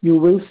 you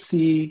will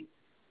see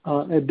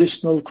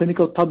additional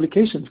clinical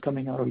publications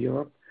coming out of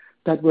Europe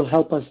that will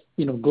help us,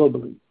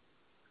 globally.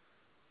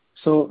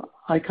 So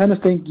I kind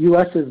of think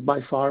U.S. is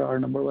by far our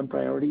number one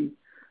priority.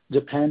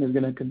 Japan is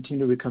going to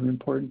continue to become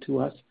important to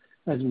us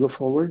as we go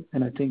forward,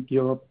 and I think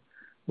Europe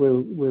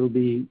will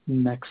be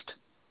next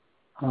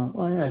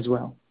as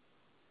well.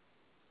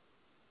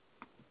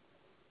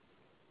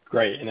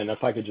 Great. And then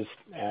if I could just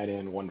add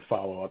in one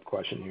follow-up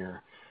question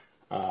here.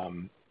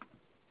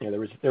 There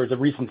was a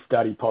recent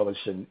study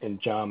published in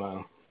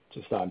JAMA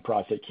just on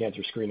prostate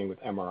cancer screening with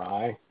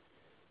MRI.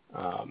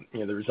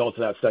 The results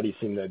of that study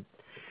seem to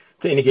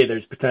indicate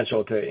there's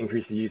potential to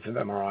increase the use of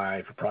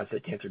MRI for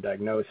prostate cancer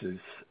diagnosis.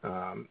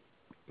 So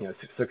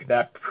could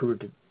that prove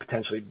to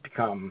potentially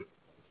become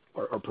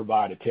or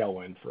provide a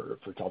tailwind for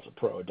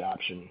TULSA-PRO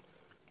adoption,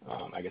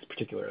 I guess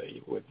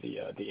particularly with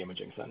the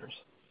imaging centers?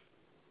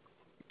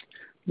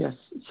 Yes.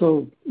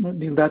 So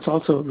that's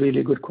also a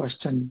really good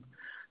question.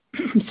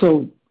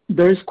 So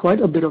there's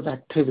quite a bit of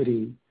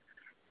activity.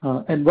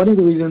 And one of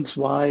the reasons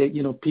why,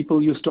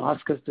 people used to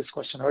ask us this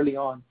question early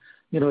on,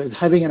 is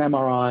having an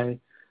MRI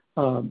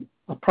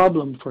a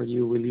problem for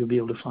you? Will you be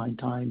able to find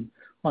time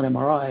on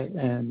MRI?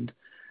 And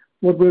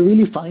what we're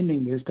really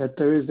finding is that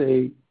there is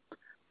a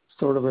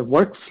sort of a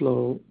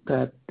workflow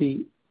that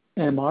the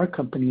MR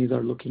companies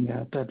are looking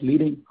at, that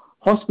leading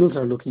hospitals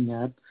are looking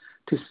at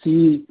to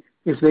see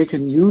if they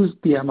can use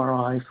the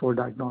MRI for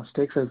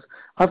diagnostics. As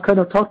I've kind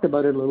of talked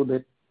about it a little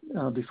bit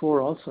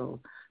before also,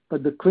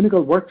 but the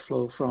clinical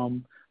workflow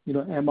from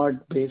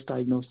MR-based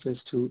diagnosis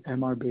to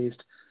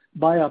MR-based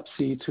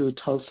biopsy to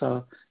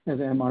TULSA as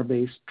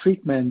MR-based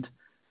treatment,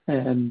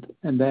 and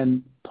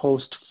then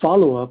post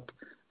follow-up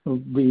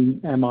being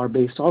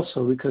MR-based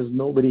also, because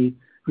nobody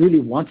really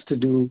wants to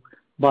do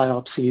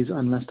biopsies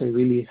unless they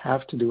really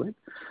have to do it.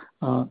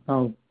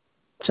 Now,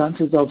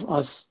 chances of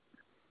us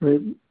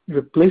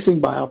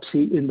replacing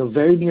biopsy in the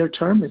very near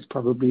term is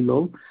probably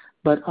low,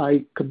 but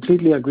I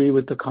completely agree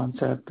with the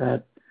concept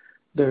that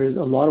there is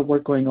a lot of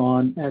work going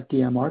on at the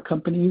MR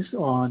companies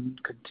on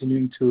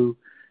continuing to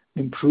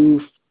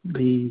improve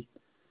the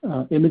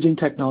imaging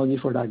technology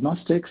for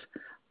diagnostics.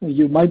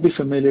 You might be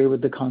familiar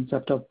with the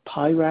concept of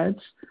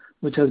PI-RADS,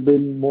 which has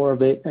been more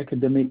of an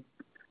academic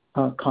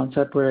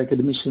concept where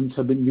academicians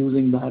have been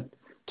using that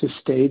to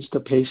stage the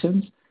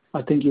patients.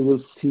 I think you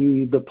will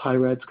see the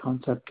PI-RADS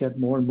concept get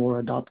more and more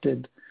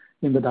adopted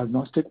in the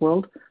diagnostic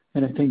world,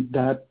 and I think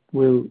that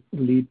will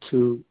lead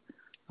to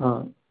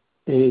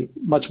a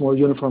much more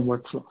uniform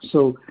workflow.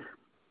 So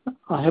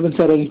I haven't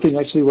said anything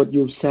actually what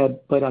you've said,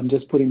 but I'm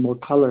just putting more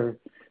color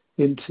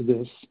into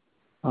this,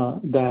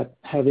 that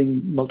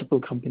having multiple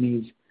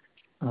companies,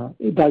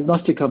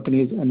 diagnostic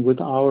companies, and with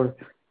our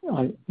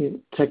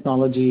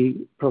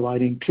technology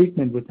providing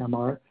treatment with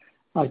MR,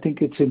 I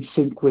think it's in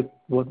sync with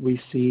what we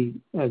see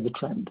as the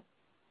trend.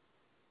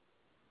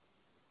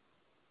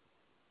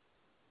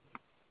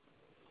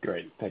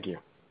 Great. Thank you.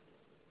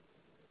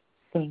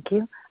 Thank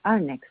you. Our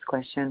next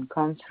question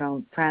comes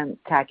from Frank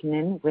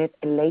Takkinen with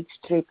Lake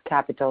Street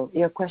Capital.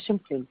 Your question,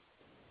 please.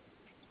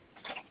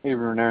 Hey,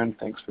 Aaron.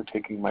 Thanks for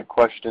taking my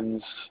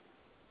questions.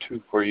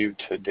 Two for you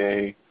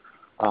today.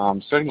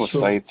 Starting with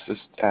sites,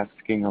 just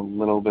asking a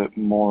little bit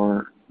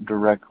more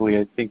directly.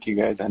 I think you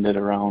guys ended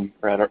around,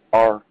 or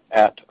are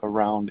at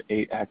around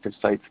 8 active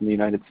sites in the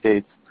United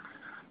States.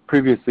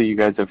 Previously, you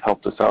guys have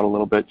helped us out a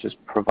little bit, just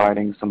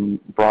providing some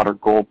broader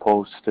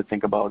goalposts to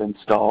think about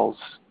installs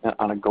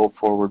on a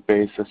go-forward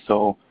basis.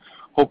 So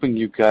hoping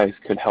you guys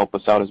could help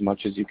us out as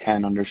much as you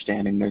can,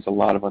 understanding there's a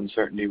lot of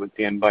uncertainty with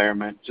the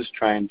environment, just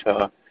trying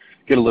to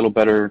get a little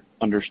better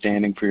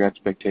understanding for your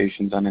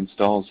expectations on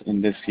installs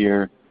in this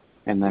year.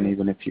 And then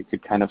even if you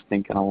could kind of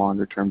think on a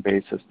longer-term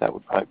basis, that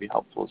would probably be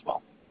helpful as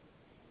well.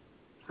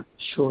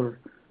 Sure.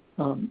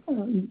 I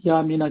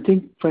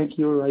think, Frank,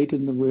 you're right.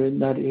 We're in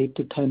that 8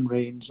 to 10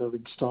 range of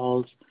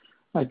installs.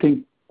 I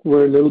think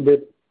we're a little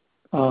bit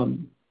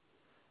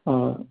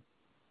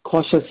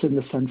cautious in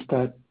the sense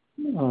that,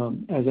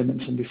 as I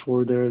mentioned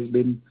before, there has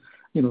been,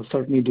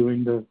 certainly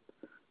during the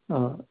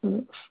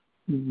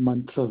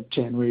months of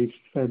January,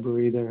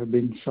 February, there have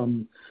been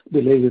some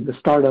delays in the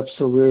startup.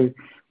 So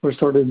we're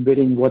sort of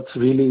bidding what's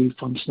really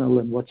functional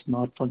and what's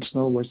not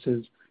functional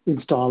versus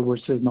installed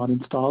versus not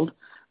installed.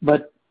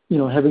 But,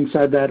 having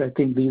said that, I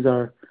think these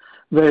are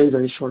very,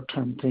 very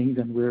short-term things,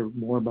 and we're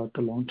more about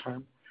the long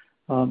term.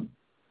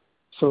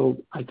 So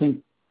I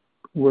think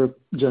we're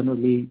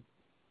generally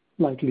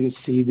likely to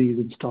see these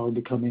installed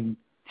becoming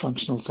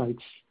functional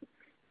sites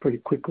pretty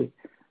quickly.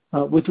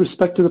 With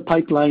respect to the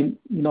pipeline,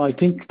 I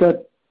think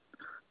that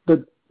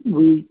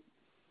we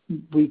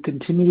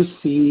continue to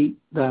see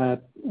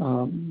that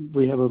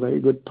we have a very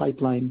good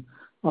pipeline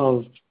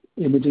of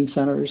imaging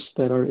centers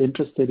that are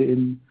interested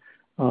in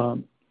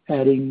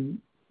adding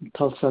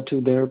TULSA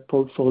to their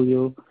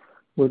portfolio.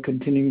 We're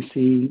continuing to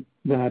see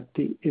that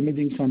the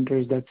imaging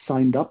centers that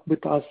signed up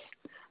with us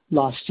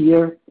last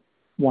year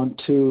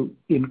want to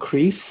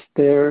increase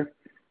the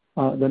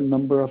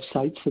number of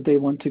sites that they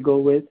want to go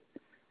with.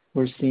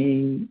 We're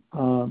seeing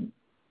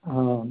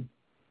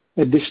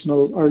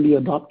additional early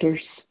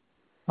adopters.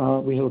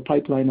 We have a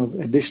pipeline of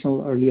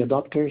additional early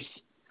adopters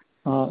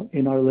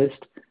in our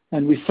list,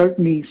 and we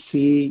certainly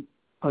see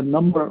a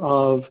number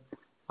of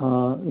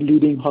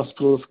leading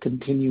hospitals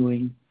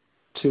continuing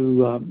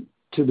to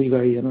be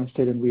very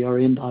interested, and we are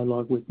in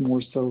dialogue with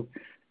more. So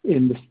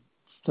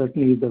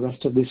certainly the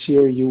rest of this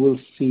year, you will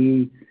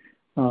see,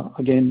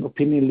 again,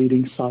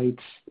 opinion-leading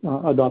sites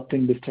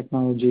adopting this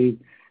technology.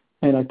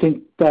 And I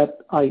think that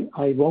I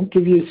won't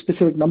give you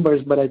specific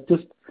numbers, but I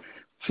just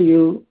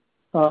feel,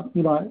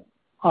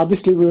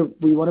 obviously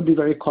we want to be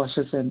very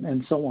cautious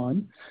and so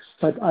on.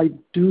 But I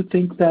do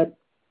think that,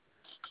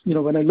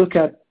 when I look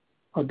at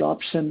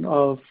adoption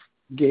of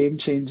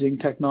game-changing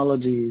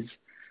technologies,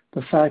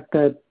 the fact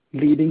that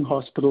leading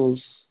hospitals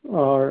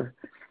are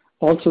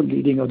also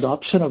leading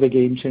adoption of a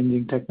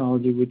game-changing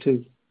technology, which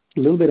is a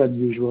little bit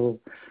unusual,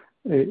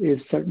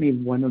 is certainly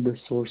one of the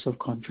source of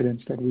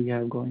confidence that we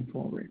have going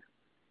forward.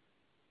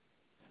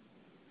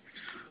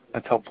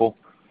 That's helpful.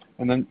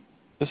 And then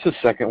this is the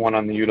second one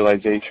on the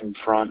utilization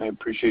front. I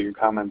appreciate your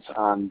comments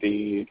on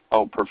the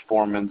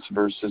outperformance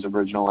versus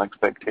original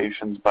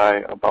expectations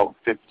by about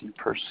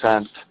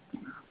 50%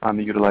 on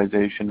the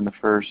utilization in the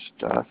first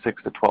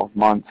 6 to 12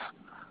 months.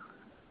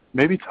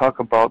 Maybe talk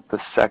about the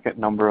second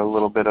number a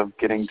little bit of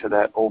getting to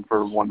that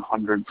over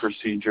 100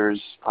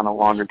 procedures on a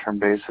longer-term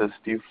basis.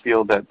 Do you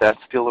feel that that's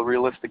still a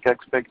realistic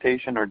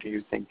expectation, or do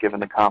you think, given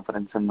the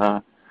confidence in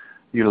the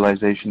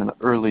utilization in the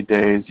early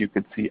days, you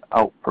could see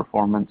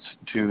outperformance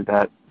to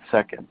that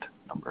second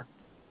number?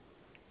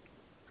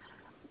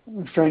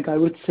 Frank, I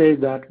would say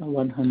that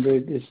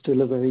 100 is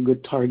still a very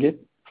good target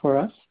for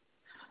us.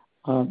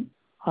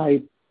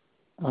 I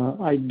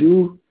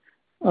do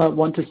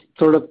want to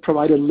sort of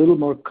provide a little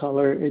more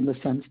color in the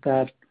sense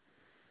that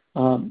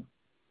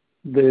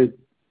the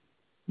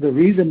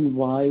reason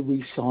why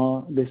we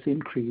saw this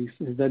increase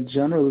is that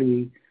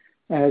generally,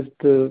 as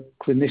the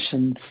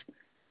clinicians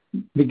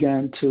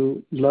began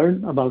to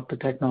learn about the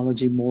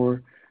technology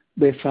more,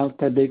 they felt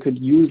that they could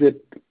use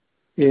it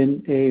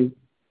in a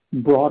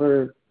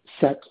broader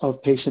set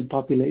of patient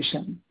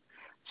population.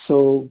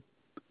 So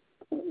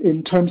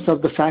in terms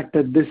of the fact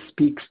that this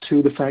speaks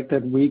to the fact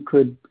that we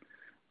could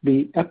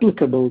be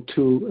applicable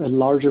to a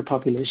larger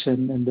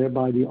population and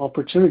thereby the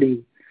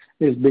opportunity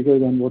is bigger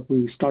than what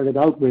we started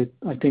out with,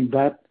 I think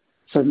that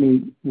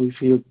certainly we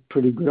feel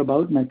pretty good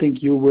about. And I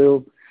think you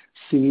will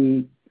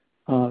see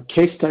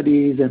case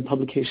studies and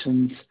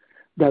publications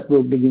that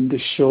will begin to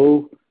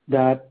show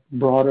that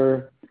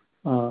broader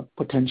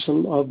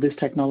potential of this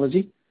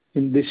technology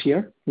in this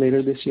year,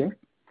 later this year.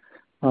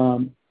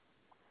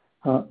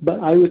 But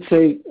I would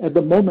say at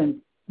the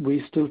moment,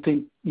 we still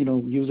think,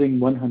 using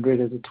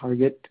 100 as a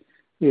target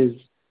is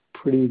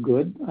pretty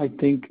good. I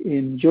think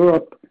in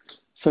Europe,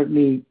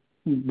 certainly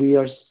we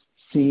are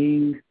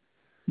seeing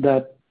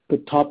that the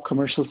top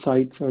commercial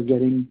sites are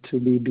getting to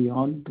be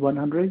beyond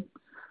 100.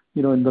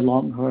 In the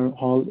long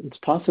haul, it's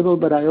possible,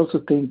 but I also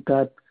think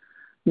that,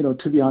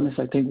 to be honest,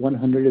 I think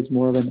 100 is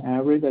more of an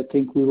average. I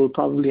think we will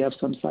probably have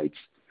some sites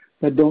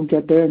that don't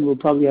get there, and we'll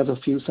probably have a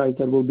few sites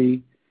that will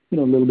be, a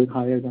little bit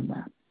higher than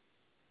that.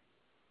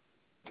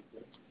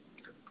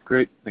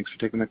 Great. Thanks for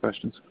taking my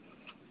questions.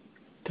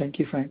 Thank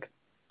you, Frank.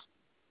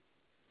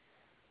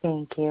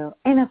 Thank you.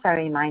 And as a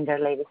reminder,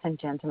 ladies and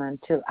gentlemen,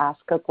 to ask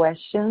a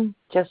question,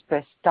 just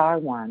press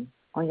 *1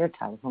 on your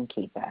telephone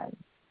keypad.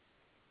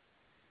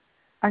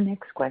 Our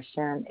next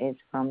question is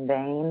from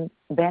Ben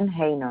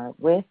Haynor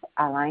with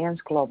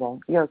Alliance Global.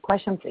 Your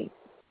question, please.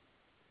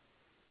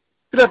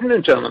 Good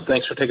afternoon, gentlemen.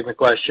 Thanks for taking the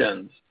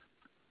questions.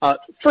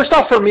 First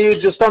off, for me,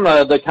 just on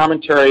the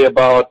commentary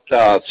about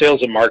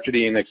sales and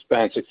marketing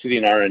expense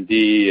exceeding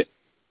R&D,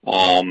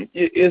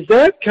 is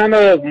that kind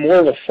of more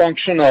of a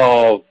function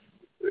of,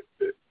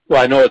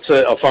 well, I know it's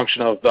a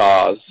function of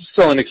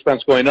selling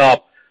expense going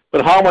up,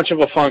 but how much of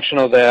a function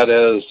of that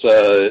is,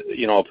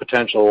 a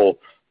potential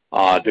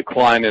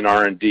decline in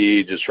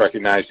R&D, just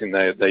recognizing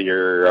that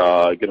you're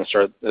going to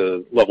start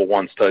the level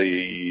 1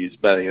 studies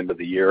by the end of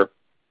the year?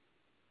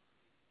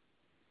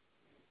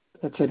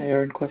 That's an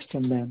Aaron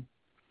question, then.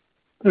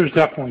 There's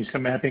definitely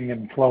some ebbing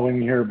and flowing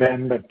here,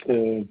 Ben, but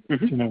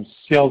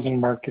sales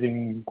and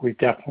marketing, we've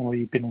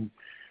definitely been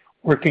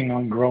working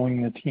on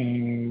growing the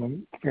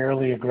team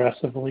fairly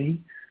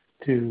aggressively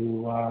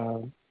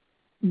to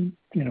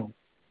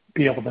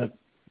be able to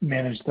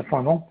manage the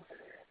funnel.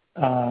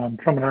 From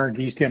an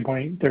R&D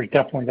standpoint,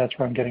 that's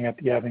where I'm getting at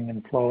the ebbing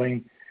and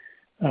flowing.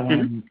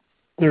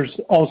 There's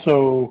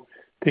also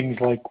things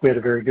like we had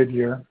a very good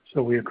year,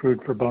 so we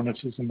accrued for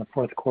bonuses in the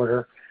fourth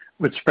quarter,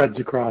 which spreads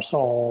across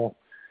all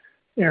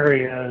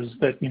areas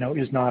that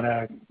is not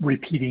a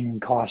repeating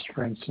cost.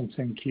 For instance,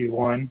 in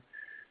Q1,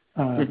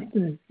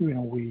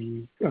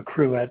 we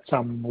accrue at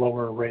some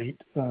lower rate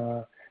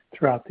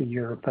throughout the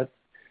year, but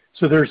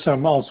so there's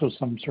also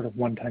some sort of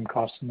one-time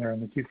costs in there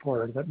in the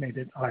Q4 that made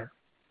it higher.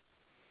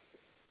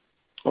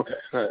 Okay,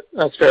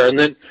 that's fair. And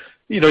then,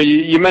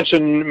 you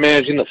mentioned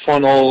managing the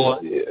funnel.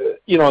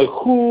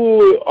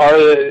 Who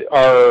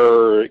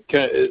are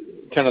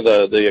kind of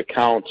the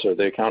accounts or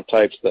the account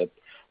types that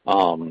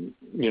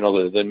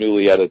the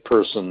newly added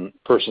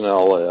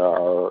personnel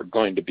are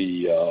going to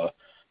be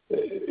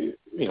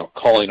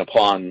calling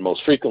upon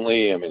most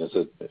frequently? I mean, is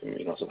it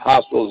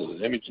hospitals?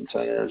 Is it imaging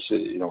centers?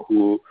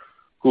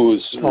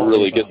 Who's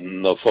really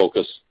getting the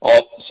focus?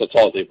 So it's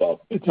all of the above.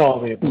 It's all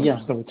of the above.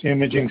 Yeah. So it's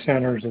imaging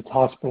centers, it's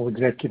hospital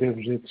executives,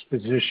 it's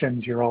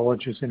physicians,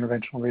 urologists,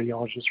 interventional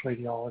radiologists.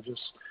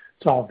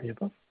 It's all of the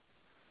above.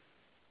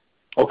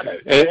 Okay.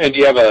 And do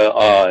you have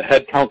a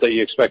head count that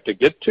you expect to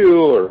get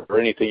to, or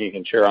anything you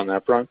can share on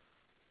that front?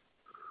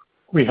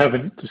 We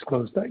haven't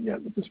disclosed that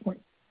yet at this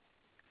point.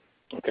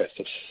 Okay,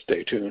 so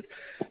stay tuned.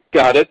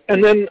 Got it.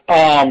 And then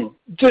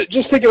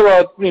just thinking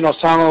about,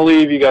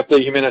 Sonalleve, you got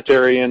the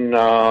humanitarian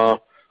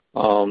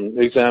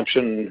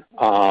exemption.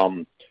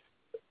 Have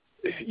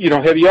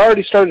you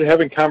already started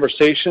having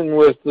conversation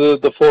with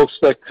the folks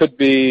that could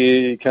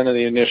be kind of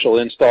the initial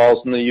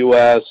installs in the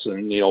U.S.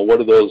 and what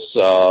do those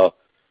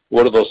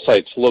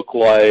sites look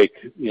like?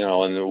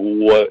 And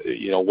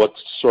what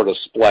sort of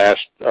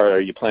splash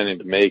are you planning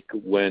to make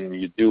when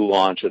you do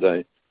launch it?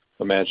 I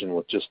imagine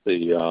with just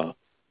the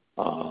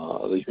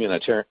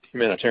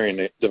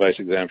humanitarian device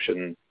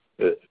exemption,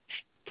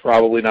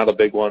 probably not a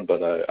big one,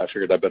 but I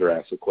figured I better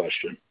ask the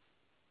question.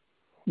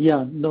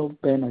 Yeah, no,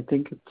 Ben, I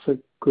think it's a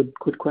good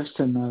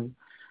question.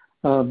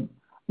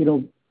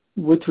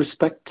 With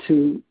respect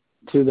to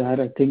that,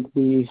 I think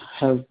we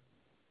have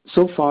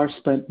so far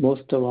spent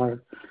most of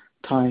our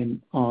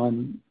time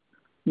on,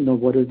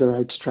 what is the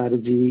right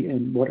strategy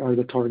and what are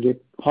the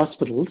target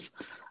hospitals,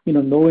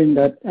 knowing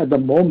that at the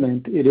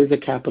moment it is a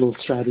capital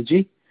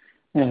strategy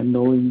and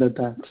knowing that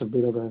that's a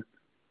bit of a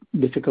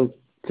difficult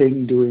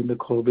thing during the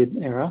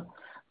COVID era.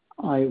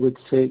 I would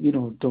say,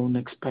 don't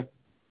expect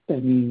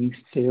any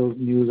sales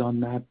news on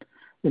that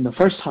in the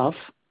first half.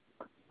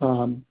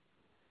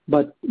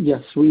 But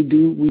yes,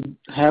 we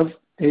have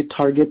a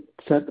target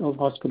set of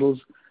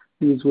hospitals.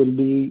 These will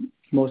be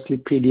mostly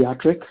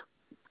pediatric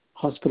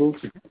hospitals,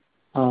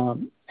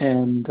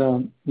 and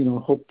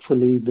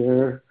hopefully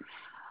they're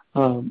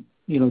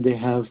they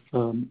have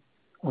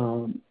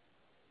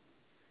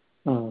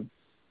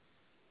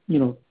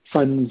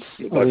funds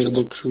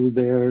available through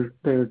their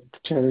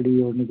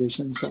charity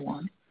organization and so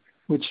on,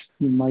 which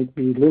might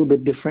be a little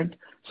bit different.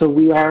 So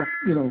we are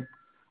in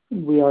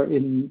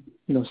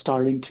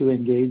starting to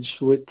engage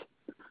with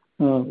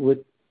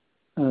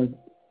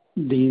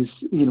these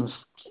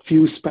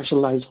few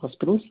specialized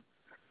hospitals.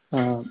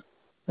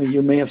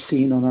 You may have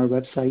seen on our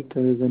website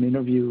there is an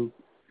interview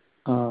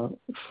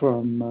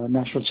from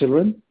National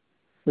Children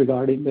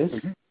regarding this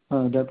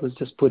that was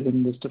just put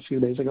in just a few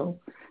days ago.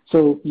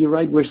 So you're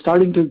right, we're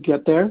starting to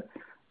get there.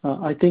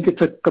 I think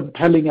it's a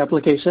compelling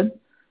application.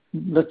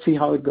 Let's see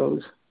how it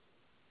goes.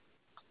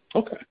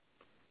 Okay.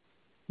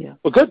 Yeah.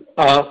 Well, good.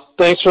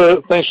 Thanks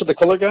for the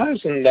color, guys,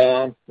 and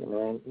I'll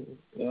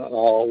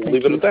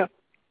leave it at that.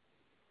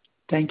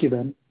 Thank you,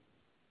 Ben.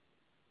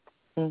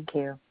 Thank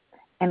you.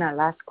 And our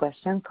last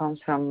question comes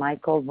from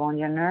Michael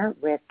Vonjener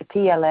with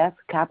TLF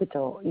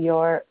Capital.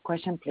 Your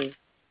question, please.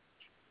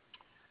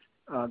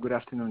 Good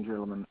afternoon,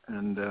 gentlemen,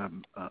 and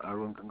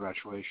Arun,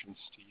 congratulations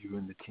to you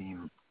and the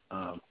team.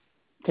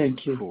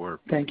 Thank you.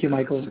 Thank you,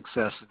 Michael.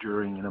 Success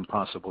during an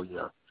impossible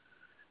year.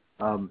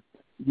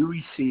 You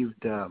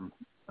received,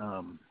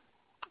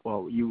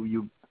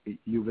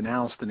 you've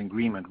announced an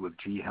agreement with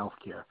GE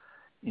Healthcare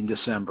in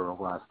December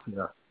of last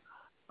year.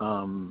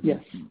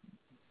 Yes.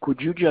 Could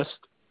you just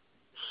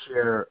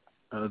share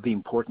the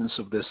importance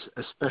of this,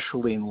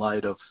 especially in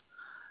light of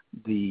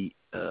the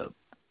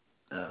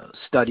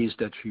studies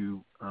that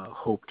you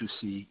hope to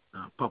see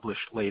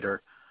published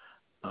later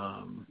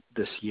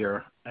this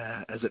year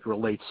as it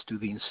relates to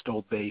the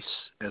installed base,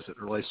 as it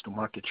relates to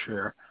market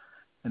share,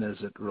 and as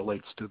it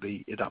relates to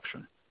the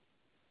adoption?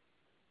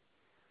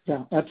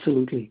 Yeah,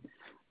 absolutely.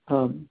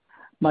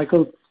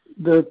 Michael,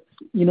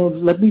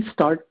 let me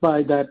start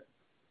by that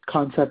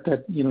concept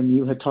that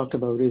you had talked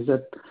about, is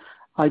that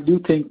I do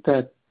think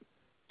that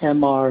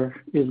MR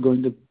is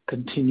going to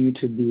continue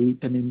to be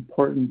an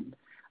important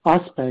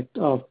aspect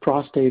of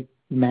prostate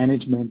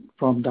management,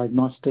 from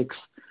diagnostics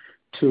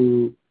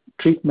to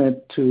treatment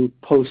to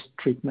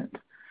post-treatment.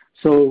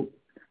 So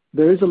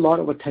there is a lot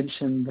of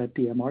attention that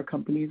the MR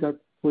companies are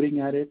putting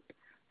at it.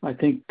 I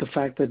think the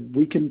fact that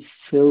we can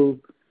fill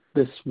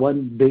this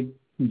one big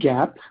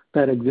gap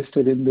that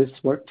existed in this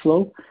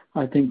workflow,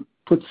 I think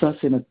puts us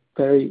in a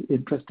very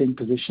interesting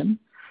position.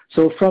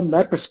 So from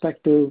that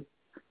perspective,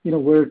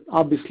 we're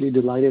obviously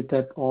delighted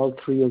that all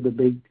three of the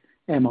big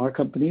MR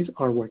companies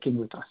are working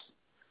with us.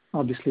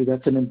 Obviously,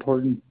 that's an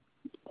important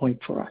point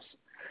for us.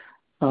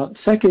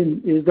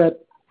 Second is that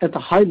at the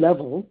high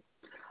level,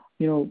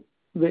 the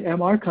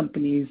MR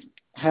companies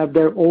have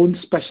their own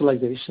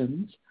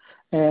specializations,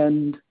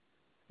 and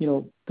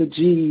the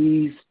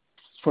GEs,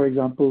 for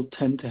example,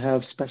 tend to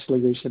have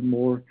specialization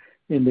more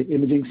in the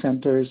imaging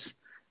centers,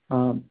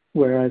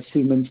 whereas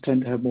Siemens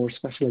tend to have more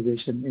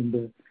specialization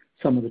in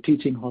some of the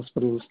teaching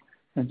hospitals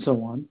and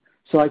so on.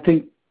 So I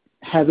think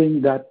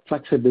having that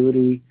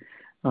flexibility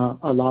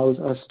allows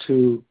us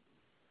to,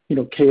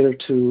 cater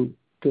to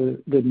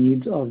the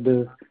needs of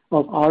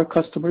our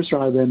customers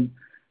rather than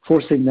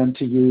forcing them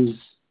to use,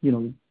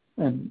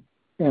 an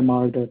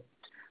MR that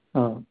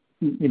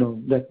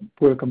that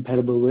we're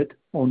compatible with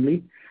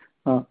only.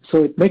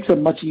 So it makes a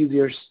much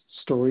easier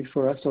story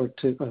for us, or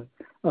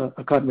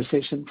a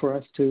conversation for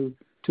us to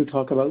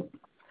talk about.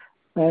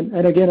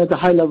 And again, at the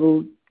high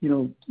level,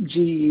 GE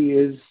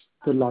is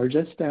the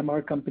largest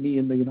MR company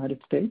in the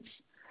United States,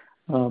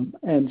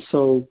 and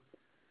so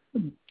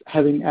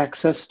having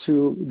access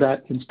to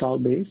that install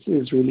base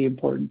is really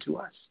important to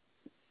us.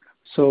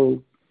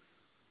 So,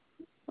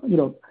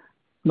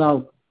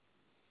 now,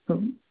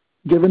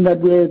 given that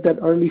we're at that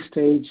early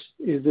stage,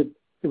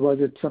 was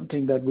it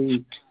something that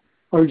we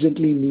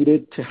urgently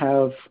needed to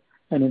have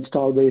an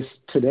install base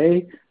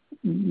today?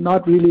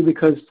 Not really,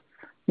 because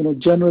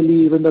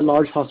generally even the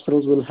large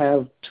hospitals will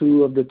have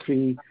 2 of the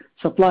 3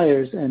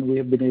 suppliers, and we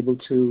have been able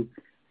to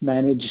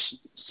manage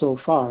so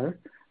far.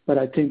 But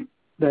I think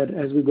that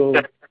as we go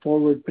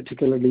forward,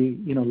 particularly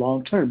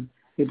long term,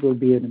 it will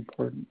be a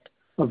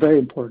very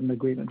important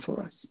agreement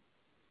for us.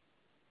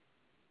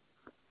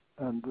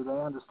 And did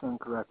I understand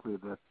correctly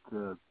that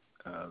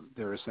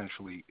they're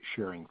essentially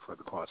sharing for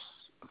the costs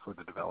for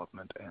the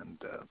development and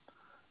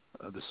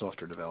the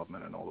software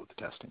development and all of the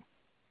testing?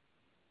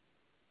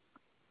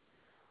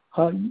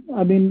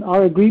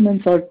 Our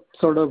agreements are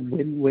sort of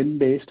win-win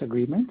based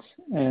agreements,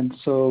 and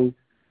so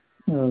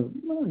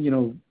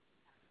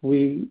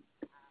we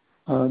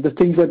the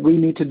things that we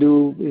need to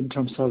do in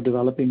terms of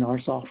developing our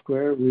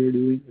software, we're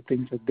doing. The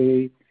things that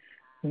they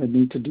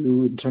need to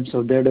do in terms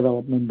of their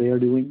development, they are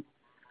doing.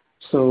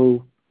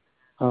 So,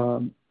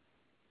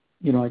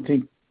 I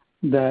think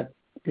that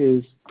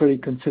is pretty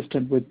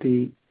consistent with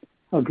the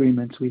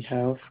agreements we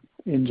have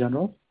in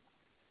general.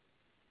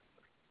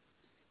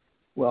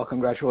 Well,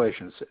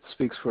 congratulations. It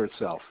speaks for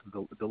itself.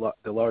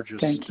 The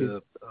largest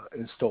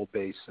installed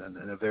base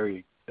and a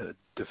very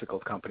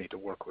difficult company to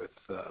work with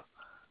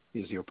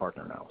is your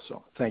partner now.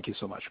 So thank you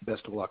so much.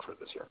 Best of luck for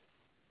this year.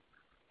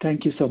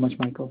 Thank you so much,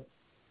 Michael.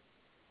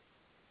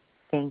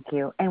 Thank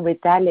you. And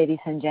with that, ladies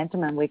and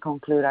gentlemen, we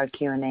conclude our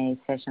Q&A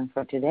session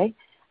for today.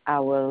 I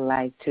would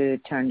like to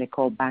turn the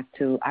call back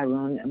to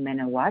Arun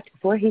Menawat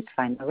for his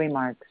final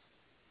remarks.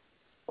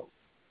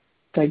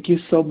 Thank you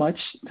so much.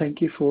 Thank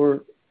you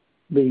for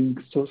being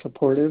so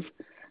supportive.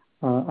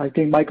 I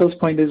think Michael's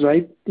point is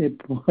right.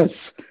 It was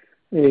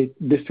a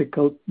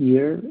difficult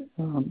year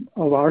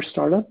of our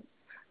startup,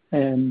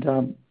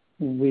 and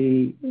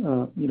we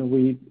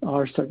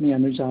are certainly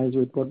energized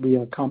with what we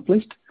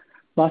accomplished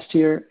last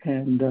year,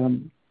 and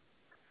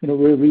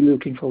we're really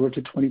looking forward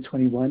to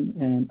 2021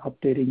 and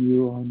updating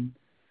you on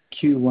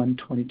Q1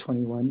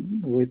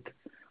 2021 with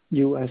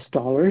U.S.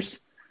 dollars.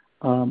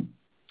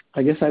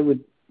 I guess I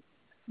would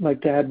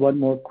like to add one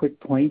more quick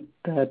point,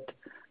 that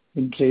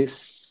in case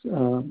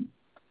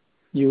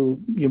you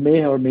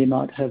may or may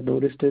not have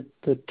noticed it,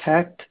 the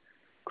TACT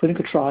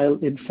clinical trial,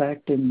 in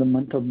fact, in the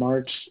month of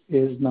March,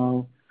 is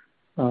now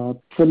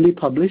fully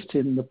published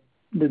in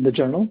the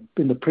journal,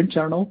 in the print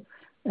journal,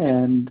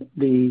 and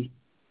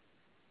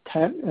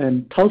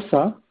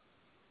TULSA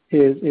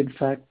is in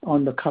fact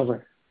on the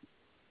cover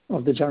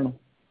of the journal.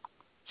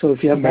 So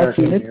if you have not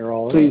seen it,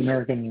 please.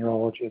 American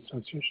Urology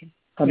Association.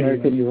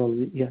 American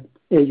Urology, yeah,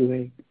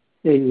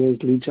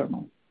 AUA's lead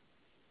journal.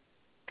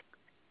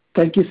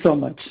 Thank you so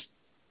much.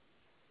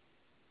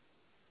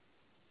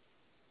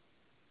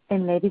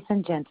 And ladies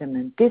and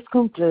gentlemen, this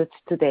concludes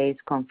today's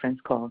conference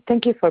call.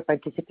 Thank you for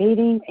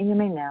participating, and you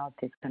may now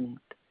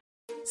disconnect.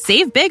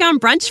 Save big on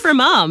brunch for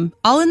mom,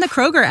 all in the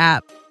Kroger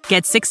app.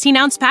 Get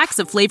 16-ounce packs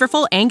of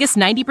flavorful Angus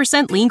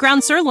 90% lean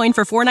ground sirloin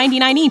for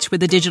 $4.99 each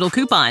with a digital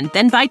coupon.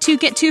 Then buy 2,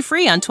 get 2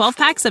 free on 12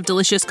 packs of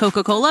delicious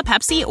Coca-Cola,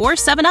 Pepsi, or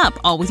 7-Up,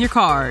 all with your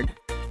card.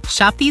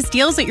 Shop these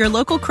deals at your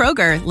local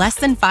Kroger, less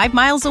than 5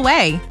 miles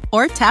away.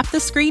 Or tap the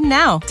screen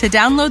now to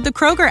download the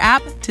Kroger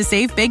app to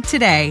save big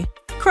today.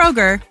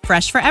 Kroger,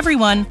 fresh for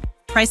everyone.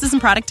 Prices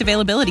and product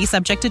availability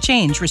subject to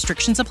change.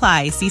 Restrictions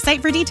apply. See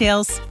site for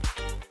details.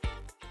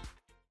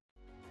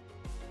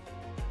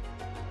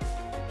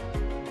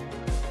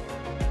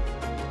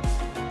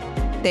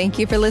 Thank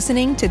you for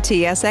listening to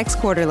TSX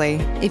Quarterly.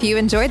 If you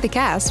enjoyed the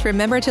cast,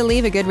 remember to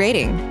leave a good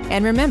rating.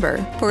 And remember,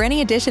 for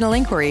any additional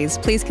inquiries,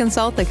 please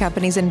consult the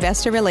company's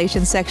investor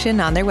relations section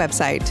on their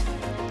website.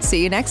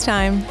 See you next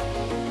time.